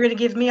home, you're going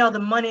to give me all the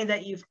money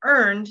that you've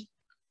earned,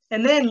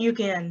 and then you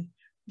can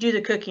do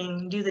the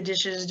cooking, do the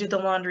dishes, do the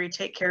laundry,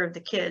 take care of the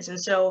kids.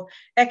 And so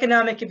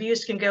economic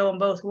abuse can go in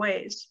both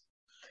ways.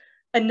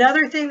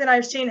 Another thing that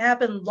I've seen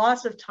happen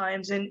lots of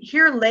times, and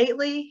here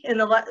lately,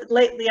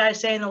 I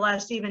say in the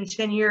last even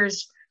 10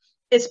 years,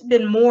 it's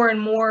been more and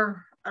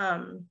more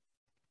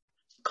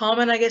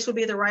common, I guess would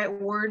be the right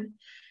word.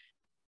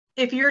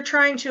 If you're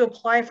trying to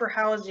apply for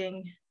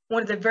housing,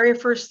 one of the very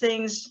first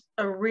things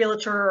a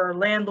realtor or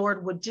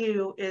landlord would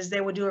do is they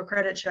would do a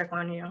credit check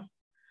on you.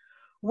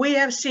 We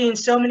have seen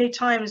so many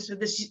times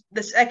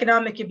this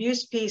economic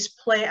abuse piece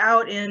play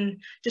out in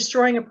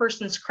destroying a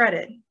person's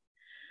credit.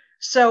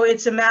 So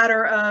it's a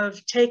matter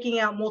of taking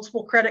out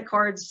multiple credit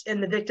cards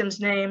in the victim's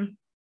name,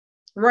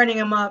 running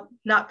them up,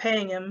 not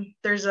paying him.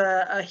 There's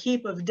a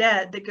heap of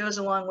debt that goes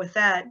along with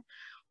that.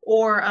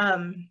 Or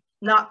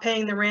not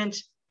paying the rent.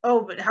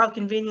 Oh, but how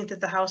convenient that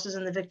the house is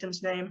in the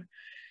victim's name.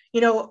 You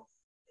know,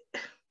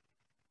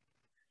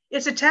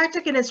 it's a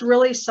tactic and it's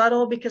really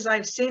subtle, because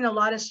I've seen a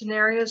lot of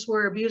scenarios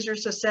where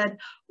abusers have said,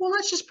 well,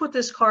 let's just put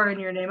this car in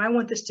your name. I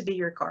want this to be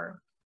your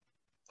car.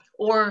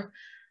 Or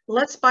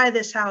let's buy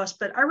this house,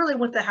 but I really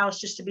want the house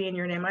just to be in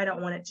your name. I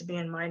don't want it to be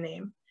in my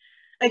name.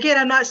 Again,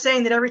 I'm not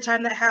saying that every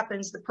time that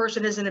happens, the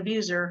person is an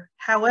abuser.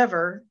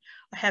 However,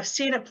 I have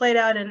seen it played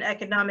out in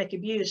economic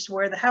abuse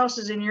where the house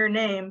is in your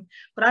name,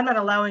 but I'm not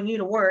allowing you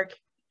to work.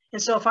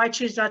 And so if I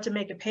choose not to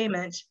make a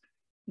payment,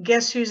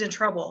 guess who's in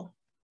trouble?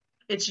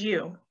 It's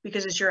you,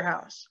 because it's your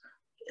house.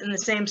 In the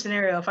same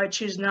scenario, if I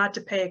choose not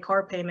to pay a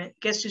car payment,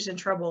 guess who's in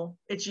trouble?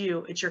 It's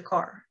you, it's your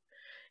car.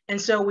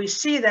 And so we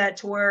see that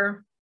to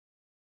where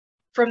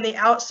from the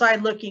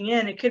outside looking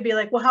in, it could be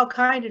like, well, how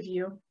kind of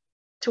you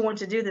to want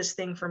to do this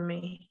thing for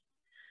me.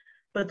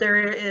 But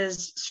there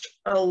is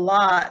a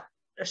lot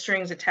of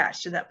strings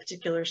attached to that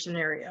particular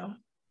scenario.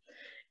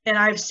 And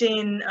I've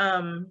seen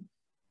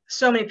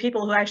so many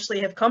people who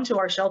actually have come to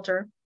our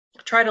shelter,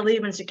 try to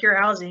leave in secure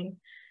housing,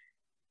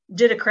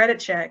 did a credit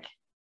check,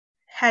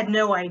 had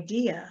no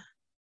idea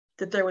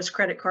that there was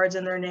credit cards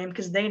in their name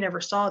because they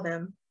never saw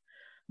them.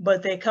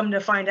 But they come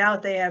to find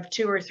out they have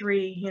 2 or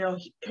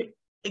 3,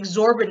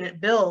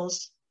 exorbitant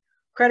bills,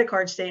 credit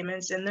card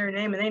statements in their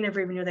name, and they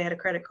never even knew they had a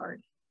credit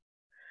card.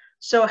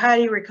 So how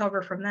do you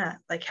recover from that?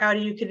 Like, how do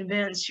you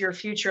convince your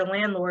future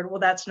landlord, well,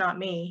 that's not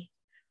me,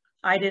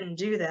 I didn't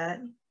do that?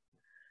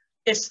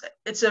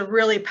 It's a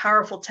really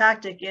powerful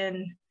tactic.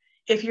 And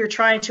if you're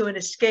trying to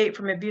escape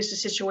from an abusive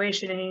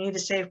situation and you need a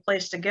safe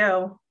place to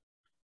go,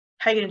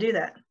 how are you going to do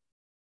that?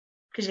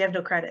 Because you have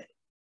no credit.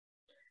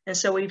 And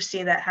so we've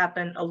seen that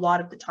happen a lot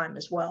of the time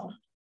as well.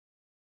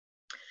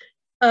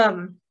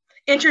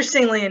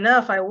 Interestingly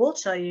enough, I will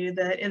tell you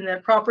that in the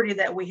property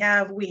that we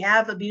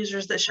have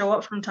abusers that show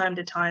up from time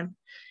to time.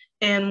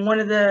 And one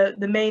of the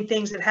main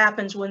things that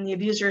happens when the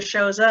abuser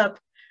shows up,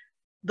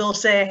 they'll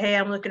say, hey,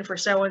 I'm looking for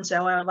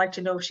so-and-so. I would like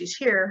to know if she's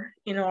here.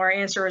 You know, our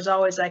answer is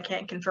always, I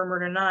can't confirm or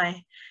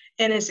deny.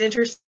 And it's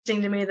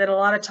interesting to me that a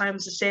lot of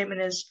times the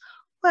statement is,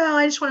 well,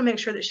 I just want to make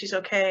sure that she's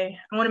okay.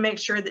 I want to make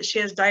sure that she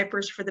has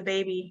diapers for the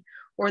baby,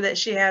 or that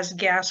she has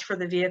gas for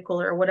the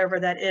vehicle, or whatever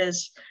that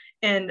is.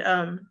 And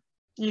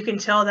you can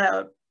tell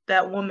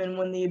that woman,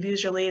 when the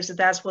abuser leaves,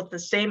 that's what the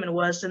statement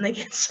was, and they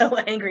get so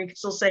angry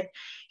because they'll say,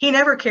 he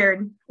never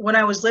cared when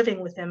I was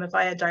living with him if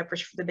I had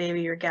diapers for the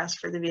baby or gas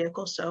for the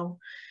vehicle. So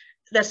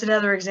that's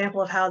another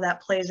example of how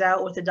that plays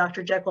out with the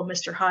Dr. Jekyll,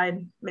 Mr.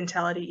 Hyde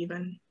mentality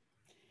even.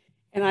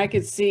 And I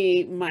could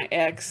see my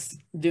ex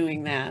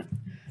doing that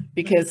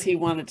because he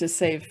wanted to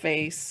save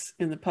face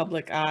in the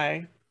public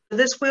eye.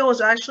 This wheel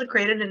was actually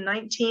created in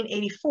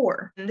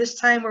 1984. And this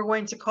time we're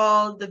going to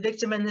call the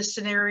victim in this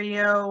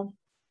scenario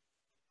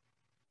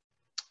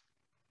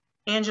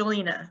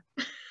Angelina.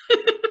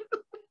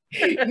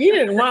 You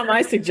didn't want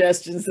my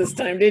suggestions this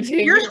time, did you?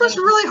 Yours was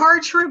really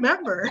hard to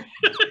remember.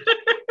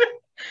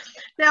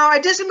 Now,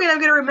 it doesn't mean I'm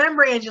going to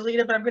remember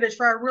Angelina, but I'm going to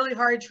try really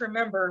hard to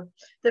remember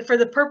that for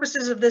the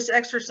purposes of this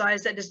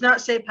exercise, that does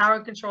not say power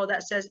and control,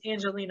 that says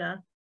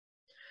Angelina.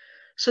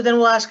 So then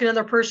we'll ask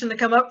another person to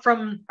come up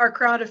from our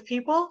crowd of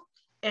people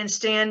and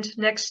stand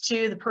next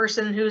to the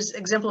person who's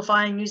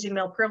exemplifying using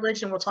male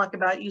privilege, and we'll talk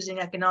about using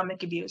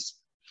economic abuse.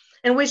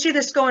 And we see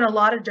this go in a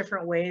lot of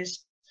different ways.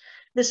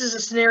 This is a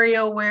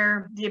scenario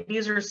where the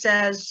abuser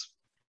says,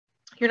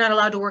 you're not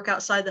allowed to work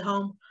outside the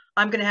home.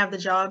 I'm going to have the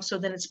job, so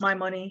then it's my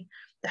money.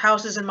 The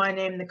house is in my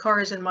name. The car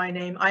is in my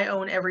name. I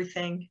own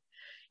everything.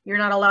 You're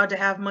not allowed to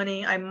have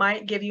money. I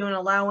might give you an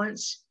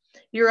allowance.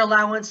 Your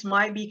allowance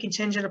might be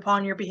contingent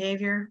upon your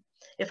behavior.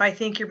 If I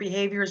think your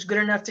behavior is good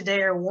enough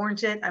today or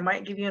warrant it, I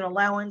might give you an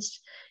allowance.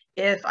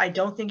 If I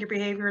don't think your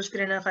behavior is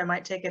good enough, I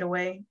might take it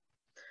away.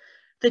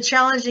 The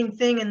challenging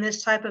thing in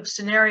this type of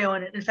scenario,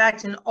 and in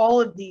fact, in all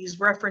of these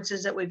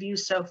references that we've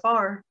used so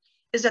far,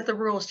 is that the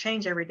rules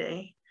change every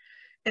day.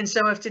 And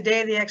so if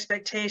today the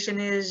expectation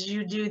is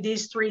you do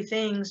these three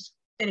things,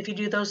 and if you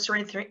do those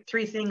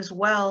three things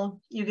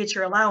well, you get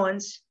your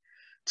allowance.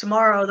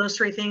 Tomorrow, those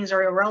three things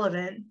are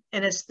irrelevant.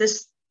 And it's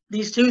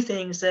these two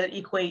things that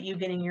equate you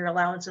getting your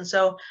allowance. And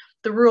so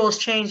the rules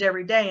change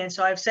every day. And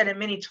so I've said it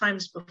many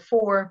times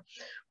before,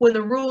 when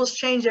the rules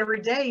change every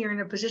day, you're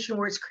in a position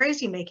where it's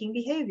crazy making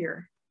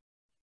behavior.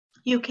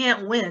 You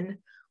can't win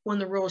when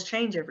the rules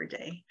change every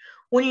day.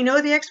 When you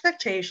know the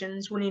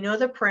expectations, when you know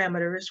the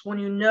parameters, when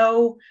you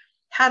know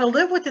how to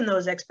live within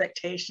those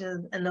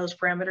expectations and those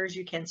parameters,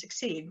 you can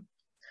succeed.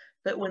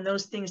 But when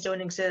those things don't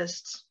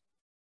exist,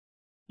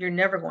 you're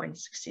never going to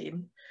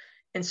succeed.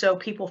 And so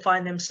people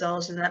find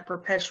themselves in that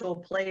perpetual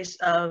place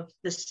of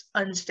this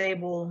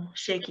unstable,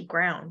 shaky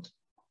ground.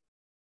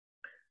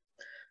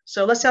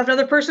 So let's have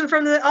another person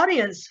from the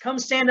audience come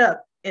stand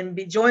up and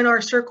join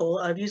our circle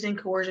of using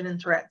coercion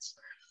and threats.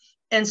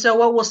 And so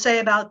what we'll say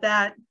about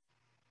that,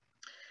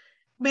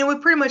 I mean, we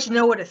pretty much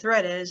know what a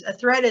threat is. A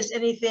threat is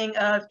anything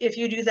of, if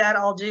you do that,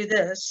 I'll do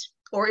this.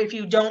 Or if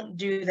you don't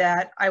do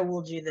that, I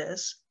will do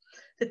this.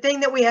 The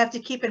thing that we have to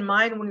keep in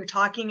mind when you're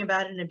talking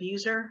about an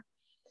abuser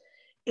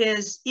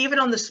is even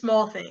on the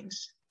small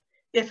things.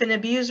 If an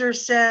abuser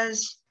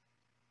says,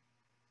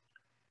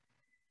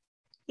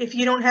 if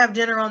you don't have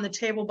dinner on the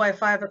table by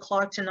 5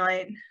 o'clock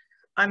tonight,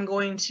 I'm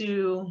going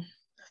to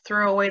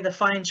throw away the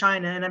fine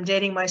china. And I'm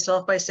dating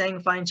myself by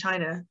saying fine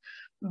china.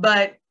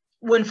 But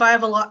when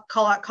 5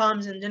 o'clock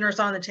comes and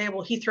dinner's on the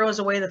table, he throws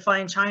away the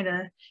fine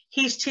china.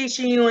 He's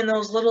teaching you in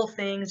those little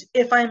things,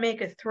 if I make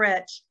a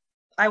threat,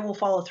 I will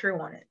follow through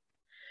on it.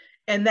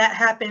 And that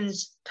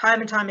happens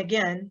time and time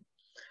again.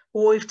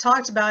 What we've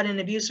talked about in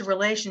abusive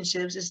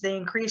relationships is they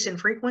increase in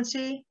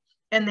frequency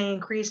and they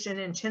increase in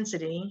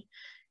intensity.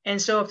 And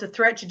so if the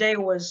threat today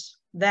was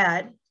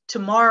that,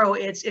 tomorrow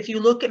it's, if you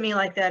look at me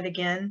like that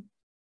again,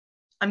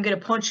 I'm going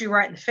to punch you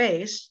right in the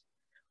face.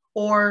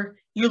 Or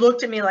you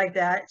looked at me like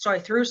that, so I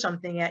threw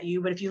something at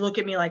you. But if you look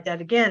at me like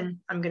that again,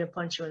 I'm going to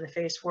punch you in the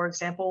face, for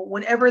example.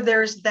 Whenever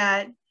there's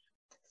that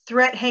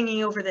threat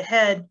hanging over the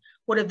head,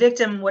 what a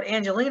victim, what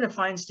Angelina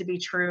finds to be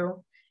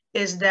true,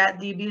 is that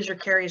the abuser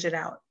carries it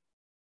out.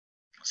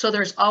 So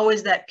there's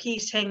always that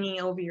piece hanging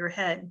over your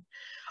head.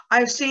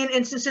 I've seen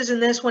instances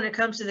in this when it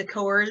comes to the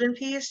coercion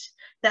piece,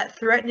 that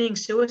threatening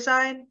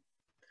suicide.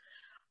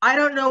 I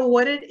don't know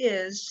what it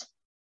is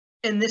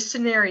in this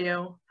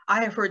scenario.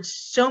 I have heard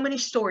so many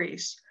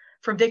stories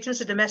from victims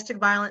of domestic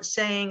violence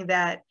saying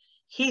that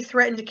he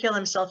threatened to kill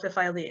himself if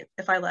I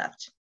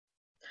left.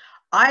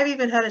 I've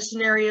even had a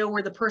scenario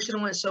where the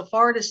person went so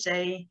far to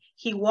say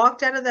he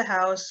walked out of the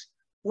house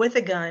with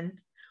a gun,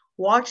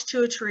 walked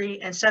to a tree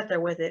and sat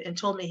there with it and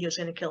told me he was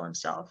going to kill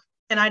himself.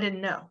 And I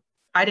didn't know.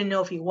 I didn't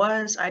know if he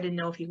was. I didn't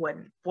know if he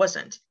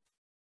wasn't.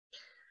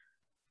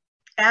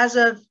 As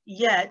of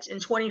yet, in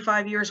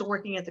 25 years of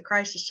working at the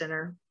crisis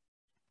center,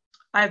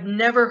 I've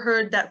never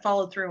heard that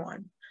followed through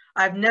on.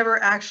 I've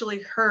never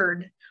actually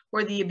heard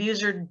where the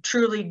abuser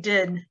truly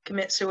did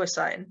commit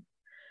suicide.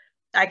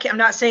 I'm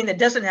not saying that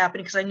doesn't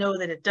happen because I know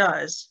that it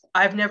does.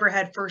 I've never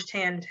had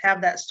firsthand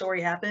have that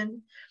story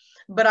happen,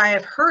 but I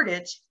have heard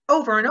it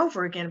over and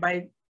over again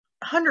by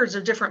hundreds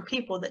of different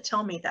people that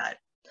tell me that.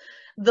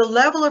 The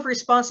level of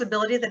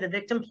responsibility that a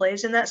victim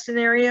plays in that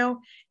scenario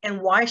and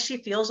why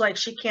she feels like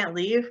she can't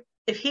leave,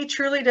 if he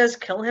truly does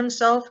kill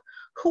himself,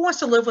 who wants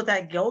to live with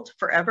that guilt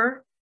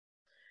forever?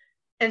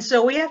 And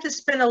so we have to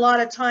spend a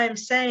lot of time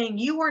saying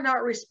you are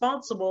not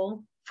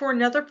responsible for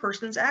another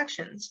person's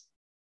actions.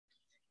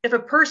 If a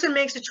person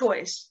makes a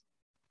choice,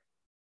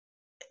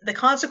 the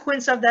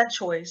consequence of that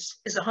choice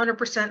is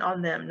 100%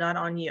 on them, not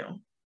on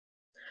you.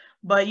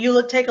 But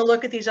you take a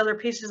look at these other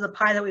pieces of the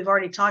pie that we've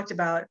already talked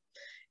about,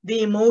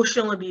 the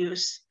emotional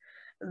abuse,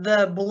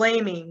 the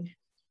blaming,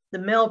 the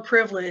male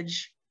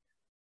privilege,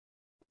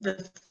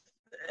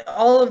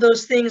 all of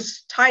those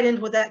things tied in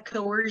with that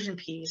coercion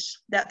piece.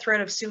 That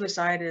threat of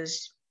suicide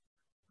is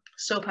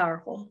so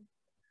powerful.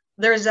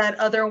 There's that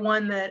other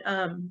one that,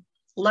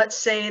 let's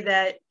say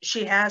that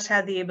she has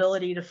had the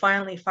ability to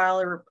finally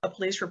file a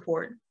police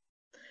report,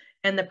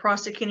 and the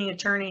prosecuting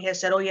attorney has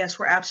said, oh yes,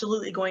 we're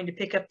absolutely going to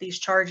pick up these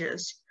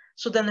charges.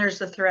 So then there's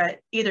the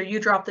threat, either you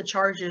drop the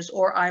charges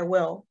or I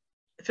will,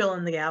 fill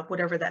in the gap,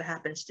 whatever that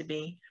happens to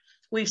be.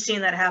 We've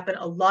seen that happen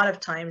a lot of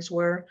times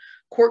where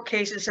court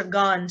cases have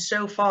gone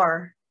so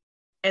far,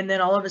 and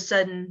then all of a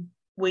sudden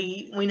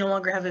we no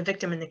longer have a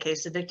victim in the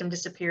case. The victim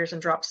disappears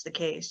and drops the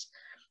case.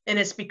 And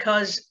it's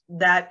because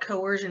that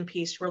coercion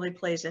piece really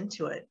plays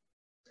into it.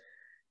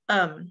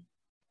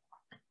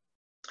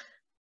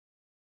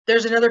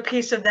 There's another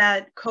piece of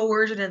that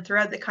coercion and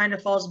threat that kind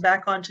of falls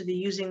back onto the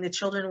using the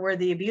children, where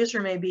the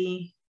abuser may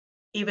be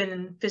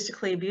even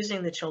physically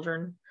abusing the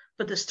children,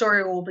 but the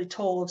story will be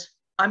told,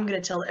 I'm going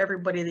to tell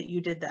everybody that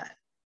you did that.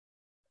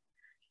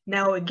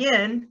 Now,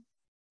 again,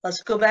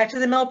 let's go back to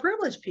the male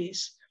privilege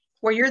piece,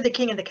 where you're the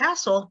king of the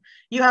castle.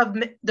 You have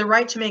the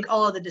right to make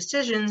all of the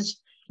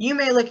decisions. You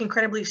may look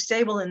incredibly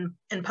stable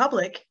in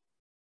public.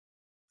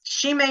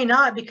 She may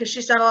not, because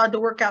she's not allowed to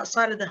work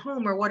outside of the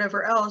home or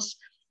whatever else.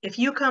 If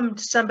you come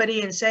to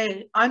somebody and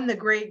say, I'm the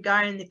great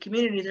guy in the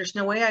community, there's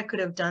no way I could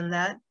have done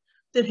that,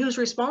 then who's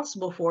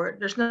responsible for it?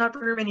 There's not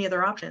very many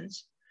other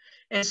options.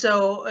 And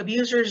so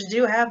abusers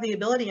do have the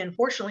ability,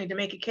 unfortunately, to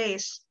make a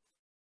case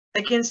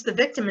against the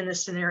victim in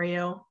this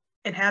scenario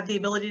and have the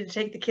ability to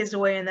take the kids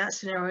away in that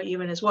scenario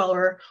even as well,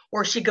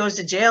 or she goes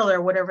to jail or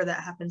whatever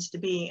that happens to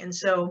be. And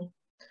so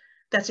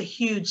that's a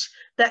huge,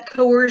 that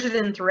coercion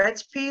and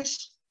threats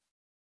piece,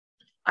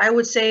 I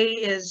would say,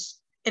 is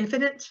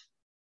infinite.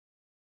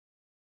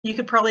 You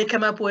could probably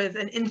come up with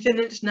an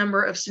infinite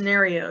number of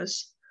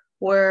scenarios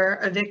where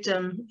a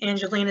victim,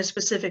 Angelina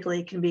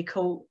specifically, can be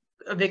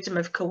a victim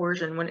of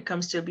coercion when it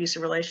comes to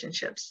abusive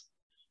relationships.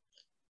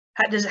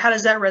 How does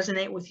that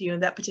resonate with you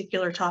in that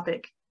particular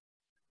topic?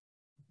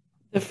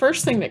 The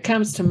first thing that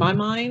comes to my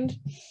mind,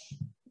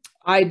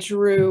 I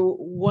drew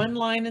one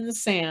line in the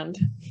sand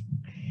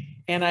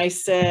and I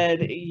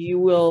said,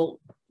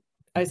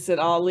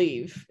 I'll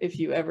leave if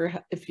you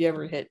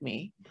ever hit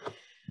me.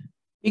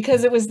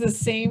 Because it was the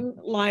same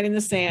line in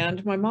the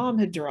sand my mom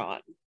had drawn.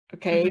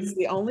 Okay. Mm-hmm. It's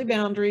the only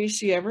boundary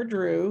she ever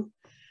drew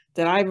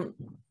that I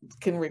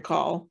can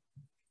recall.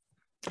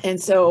 And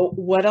so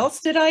what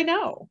else did I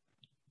know?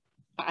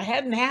 I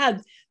hadn't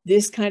had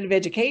this kind of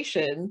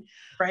education,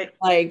 right,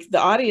 like the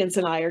audience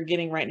and I are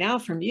getting right now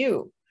from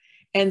you.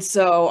 And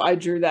so I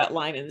drew that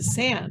line in the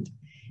sand.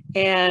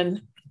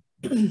 And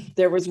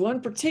there was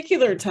one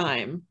particular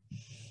time,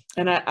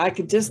 and I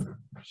could just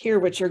hear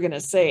what you're going to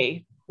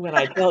say when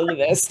I tell you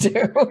this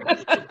too.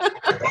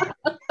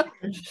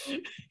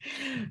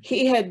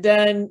 He had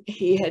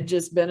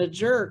just been a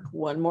jerk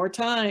one more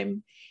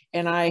time,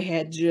 and I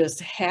had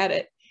just had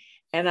it.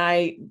 And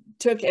I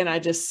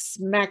just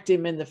smacked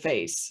him in the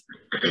face.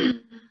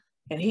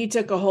 And he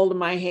took a hold of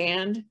my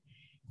hand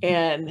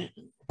and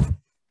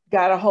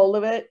got a hold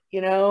of it,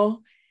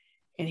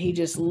 and he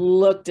just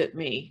looked at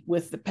me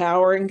with the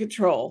power and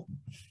control,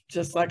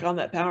 just like on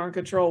that power and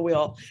control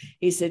wheel.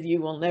 He said,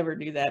 you will never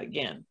do that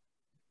again.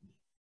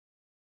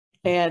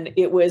 And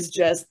it was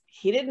just,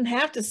 he didn't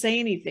have to say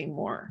anything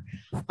more.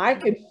 I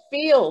could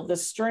feel the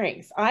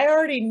strength. I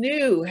already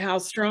knew how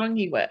strong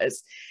he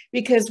was,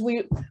 because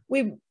we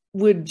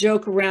would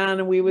joke around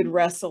and we would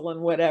wrestle and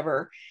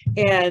whatever.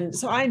 And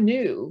so I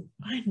knew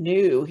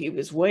he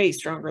was way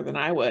stronger than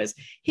I was.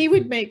 He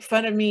would make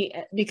fun of me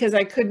because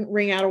I couldn't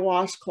wring out a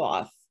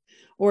washcloth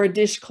or a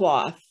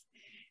dishcloth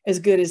as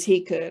good as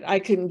he could. I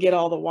couldn't get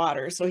all the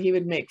water. So he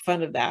would make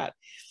fun of that.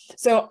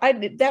 So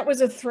that was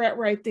a threat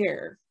right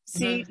there.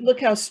 See, look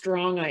how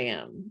strong I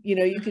am. You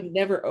know, you can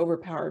never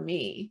overpower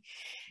me.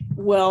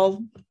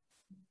 Well,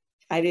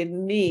 I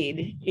didn't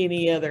need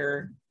any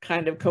other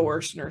kind of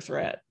coercion or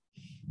threat.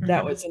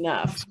 That was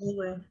enough.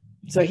 Absolutely.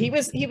 So he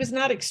was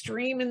not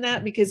extreme in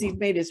that because he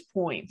made his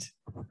point.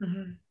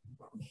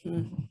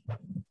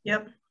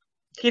 Yep.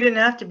 He didn't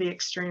have to be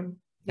extreme.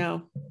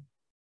 No.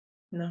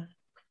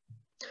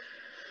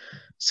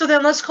 So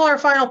then let's call our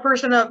final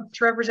person up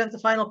to represent the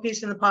final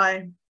piece in the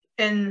pie.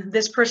 And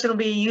this person will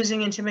be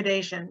using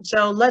intimidation.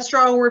 So let's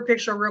draw a word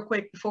picture real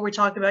quick before we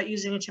talk about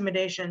using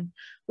intimidation.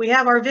 We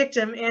have our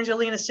victim,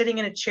 Angelina, sitting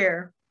in a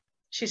chair.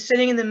 She's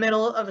sitting in the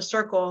middle of a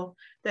circle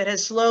that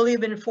has slowly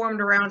been formed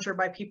around her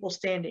by people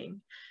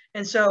standing.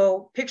 And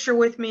so picture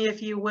with me,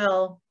 if you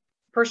will,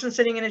 person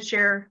sitting in a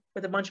chair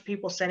with a bunch of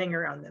people standing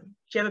around them.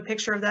 Do you have a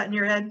picture of that in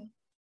your head?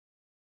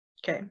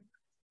 Okay.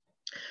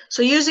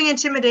 So using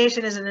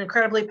intimidation is an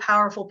incredibly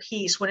powerful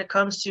piece when it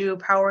comes to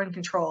power and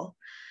control.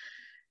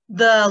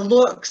 The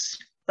looks,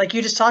 like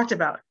you just talked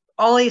about,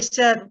 all he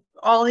said,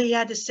 all he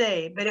had to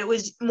say, but it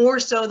was more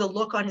so the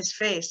look on his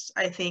face,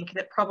 I think,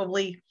 that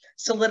probably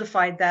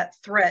solidified that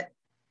threat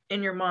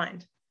in your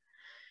mind.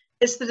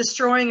 It's the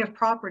destroying of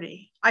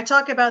property. I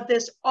talk about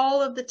this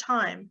all of the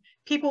time.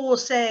 People will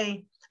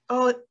say,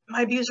 oh,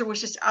 my abuser was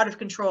just out of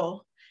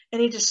control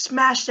and he just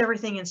smashed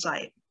everything in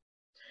sight.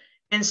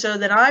 And so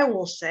then I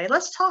will say,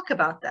 let's talk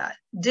about that.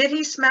 Did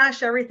he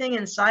smash everything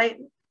in sight?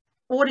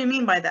 Well, what do you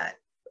mean by that?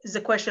 Is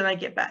the question I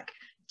get back.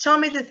 Tell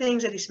me the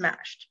things that he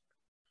smashed.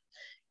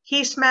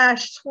 He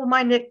smashed, well,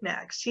 my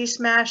knickknacks. He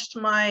smashed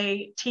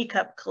my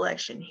teacup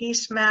collection. He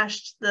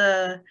smashed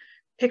the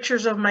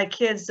pictures of my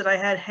kids that I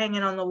had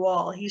hanging on the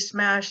wall. He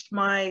smashed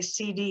my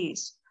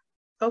CDs.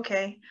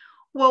 Okay.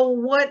 Well,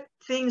 what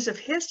things of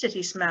his did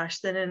he smash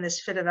then in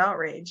this fit of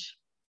outrage?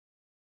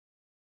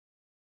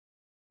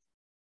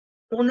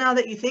 Well, now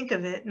that you think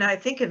of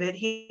it,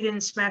 he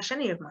didn't smash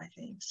any of my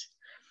things.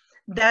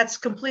 That's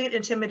complete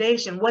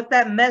intimidation. What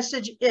that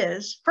message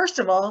is, first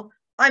of all,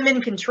 I'm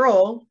in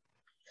control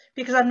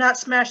because I'm not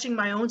smashing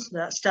my own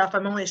stuff.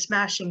 I'm only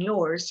smashing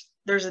yours.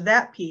 There's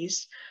that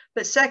piece.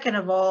 But second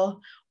of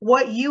all,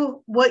 what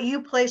you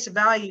place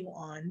value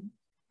on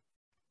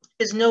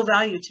is no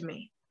value to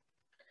me.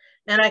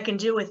 And I can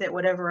do with it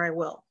whatever I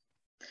will.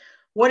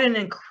 What an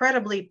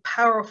incredibly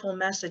powerful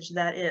message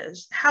that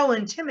is. How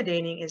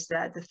intimidating is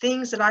that? The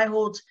things that I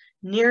hold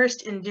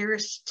nearest and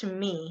dearest to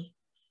me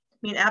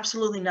mean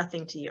absolutely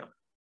nothing to you.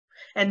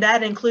 And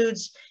that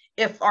includes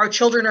if our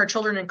children are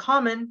children in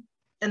common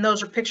and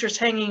those are pictures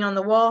hanging on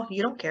the wall,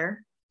 you don't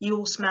care. You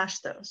will smash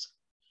those.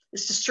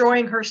 It's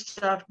destroying her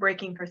stuff,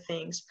 breaking her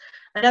things.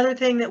 Another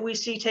thing that we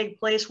see take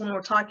place when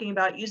we're talking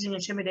about using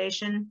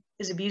intimidation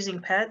is abusing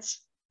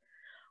pets.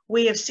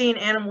 We have seen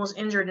animals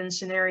injured in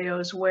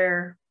scenarios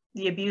where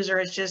the abuser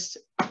is just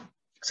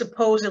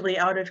supposedly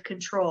out of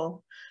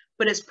control,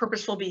 but it's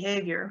purposeful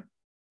behavior.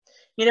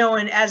 You know,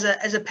 and as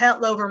a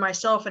pet lover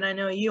myself, and I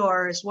know you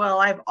are as well,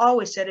 I've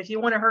always said, if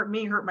you want to hurt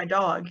me, hurt my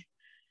dog.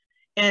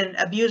 And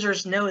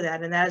abusers know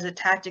that, and that is a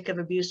tactic of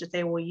abuse that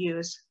they will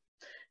use.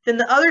 Then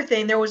the other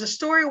thing, there was a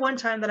story one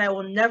time that I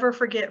will never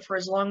forget for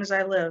as long as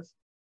I live.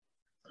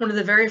 One of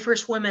the very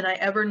first women I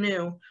ever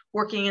knew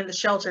working in the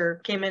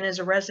shelter came in as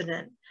a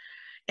resident.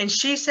 And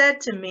she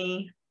said to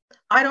me,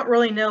 I don't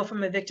really know if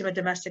I'm a victim of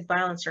domestic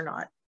violence or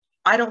not.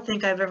 I don't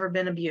think I've ever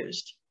been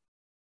abused.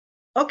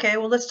 Okay,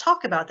 well, let's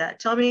talk about that.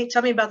 Tell me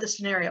about the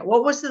scenario.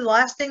 What was the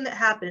last thing that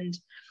happened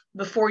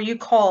before you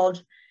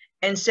called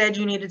and said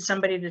you needed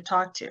somebody to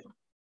talk to?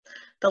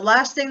 The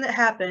last thing that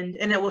happened,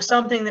 and it was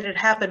something that had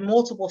happened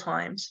multiple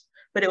times,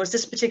 but it was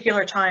this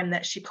particular time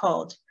that she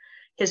called.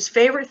 His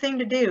favorite thing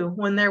to do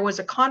when there was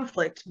a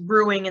conflict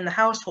brewing in the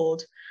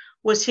household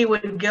was he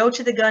would go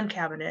to the gun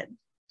cabinet,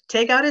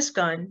 take out his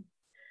gun,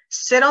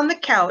 sit on the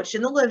couch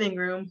in the living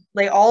room,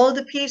 lay all of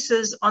the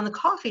pieces on the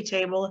coffee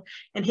table,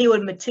 and he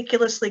would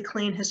meticulously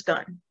clean his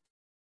gun.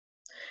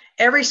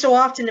 Every so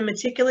often, in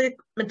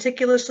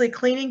meticulously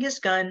cleaning his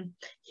gun,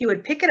 he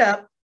would pick it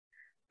up,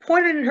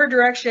 point it in her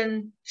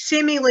direction,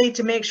 seemingly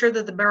to make sure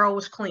that the barrel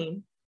was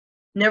clean.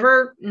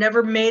 Never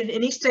made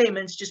any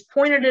statements, just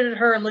pointed it at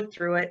her and looked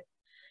through it,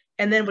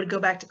 and then would go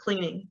back to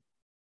cleaning.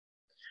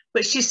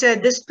 But she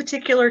said this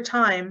particular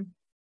time,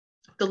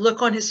 the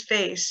look on his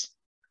face,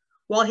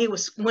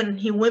 when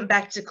he went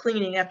back to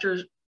cleaning after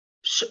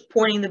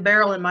pointing the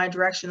barrel in my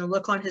direction, the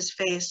look on his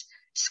face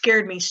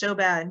scared me so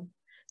bad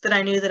that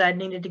I knew that I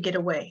needed to get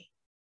away.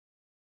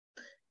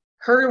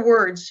 Her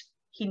words,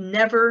 he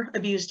never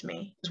abused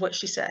me, is what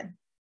she said,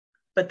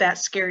 but that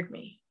scared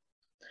me.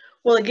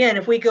 Well, again,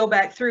 if we go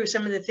back through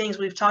some of the things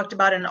we've talked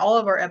about in all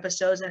of our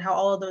episodes and how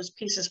all of those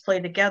pieces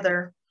play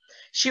together,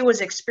 she was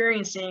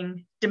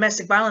experiencing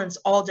domestic violence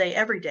all day,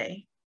 every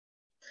day.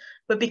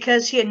 But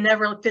because he had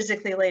never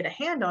physically laid a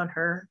hand on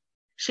her,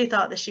 she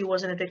thought that she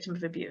wasn't a victim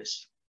of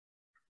abuse.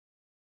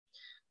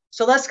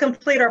 So let's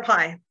complete our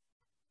pie.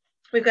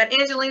 We've got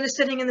Angelina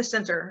sitting in the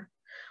center.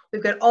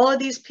 We've got all of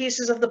these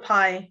pieces of the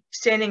pie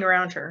standing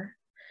around her.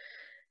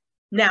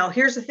 Now,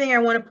 here's the thing I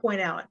want to point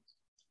out.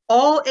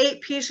 All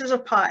 8 pieces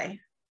of pie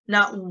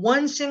Not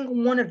one single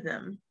one of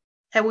them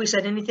have we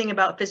said anything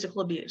about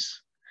physical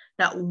abuse.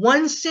 Not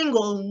one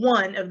single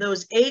one of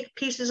those 8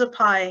 pieces of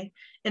pie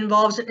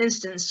involves an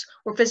instance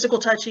where physical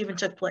touch even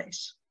took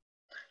place.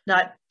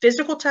 Not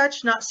physical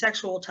touch, not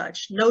sexual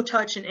touch. No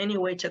touch in any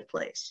way took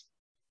place.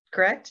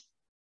 Correct?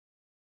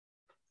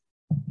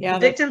 Yeah. The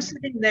victim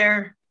sitting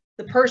there,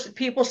 the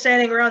people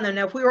standing around them.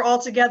 Now, if we were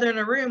all together in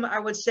a room, I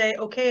would say,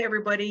 okay,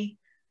 everybody,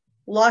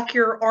 lock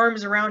your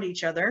arms around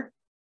each other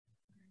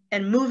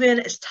and move in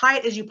as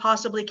tight as you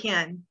possibly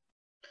can.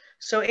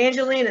 So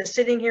Angelina is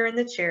sitting here in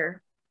the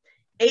chair,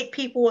 8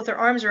 people with their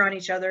arms around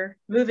each other,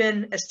 move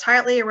in as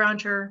tightly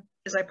around her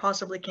as I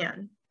possibly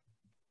can.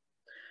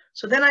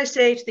 So then I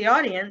say to the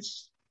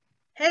audience,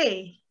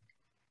 hey,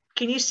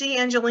 can you see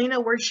Angelina?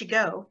 Where'd she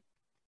go?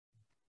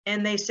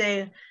 And they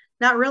say,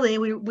 not really.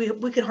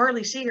 We can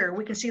hardly see her.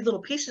 We can see little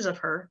pieces of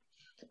her,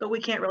 but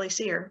we can't really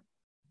see her.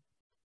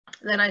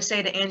 Then I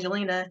say to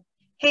Angelina,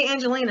 hey,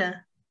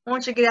 Angelina, why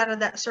don't you get out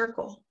of that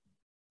circle?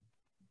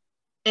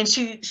 And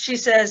she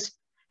says,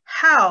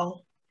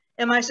 how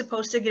am I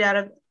supposed to get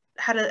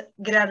out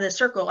of this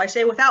circle? I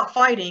say, without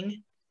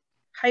fighting,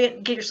 how you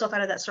get yourself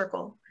out of that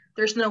circle?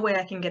 There's no way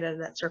I can get out of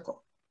that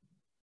circle.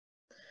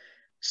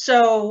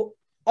 So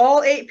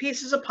all 8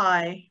 pieces of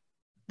pie,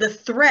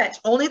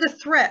 only the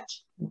threat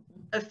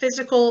of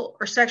physical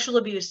or sexual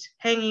abuse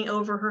hanging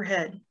over her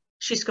head.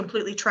 She's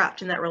completely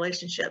trapped in that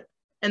relationship,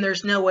 and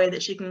there's no way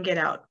that she can get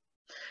out.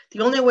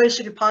 The only way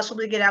she could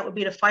possibly get out would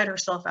be to fight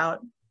herself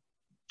out,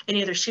 and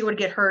either she would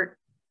get hurt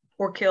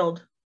or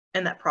killed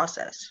in that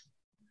process.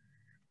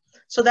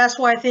 So that's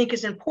why I think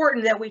it's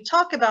important that we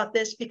talk about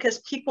this, because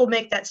people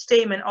make that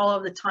statement all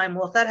of the time.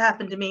 Well, if that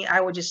happened to me,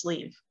 I would just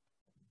leave.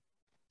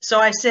 So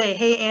I say,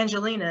 hey,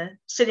 Angelina,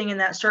 sitting in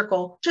that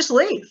circle, just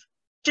leave.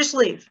 Just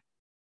leave.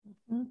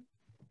 Mm-hmm.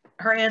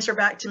 Her answer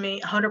back to me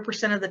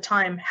 100% of the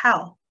time,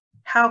 how?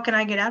 How can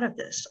I get out of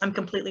this? I'm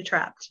completely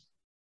trapped.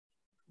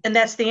 And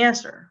that's the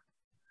answer.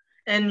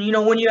 And, you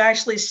know, when you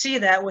actually see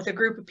that with a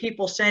group of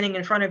people standing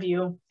in front of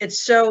you,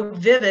 it's so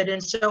vivid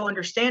and so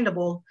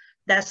understandable.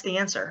 That's the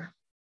answer.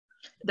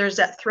 There's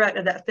that threat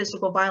of that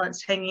physical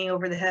violence hanging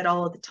over the head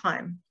all of the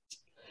time.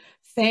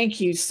 Thank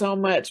you so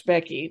much,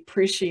 Becky.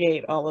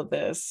 Appreciate all of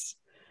this.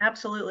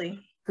 Absolutely.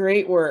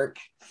 Great work.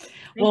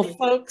 Well,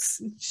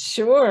 folks,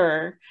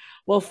 sure.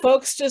 Well,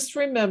 folks, just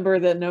remember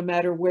that no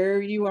matter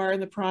where you are in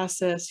the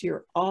process,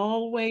 you're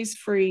always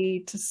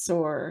free to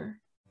soar.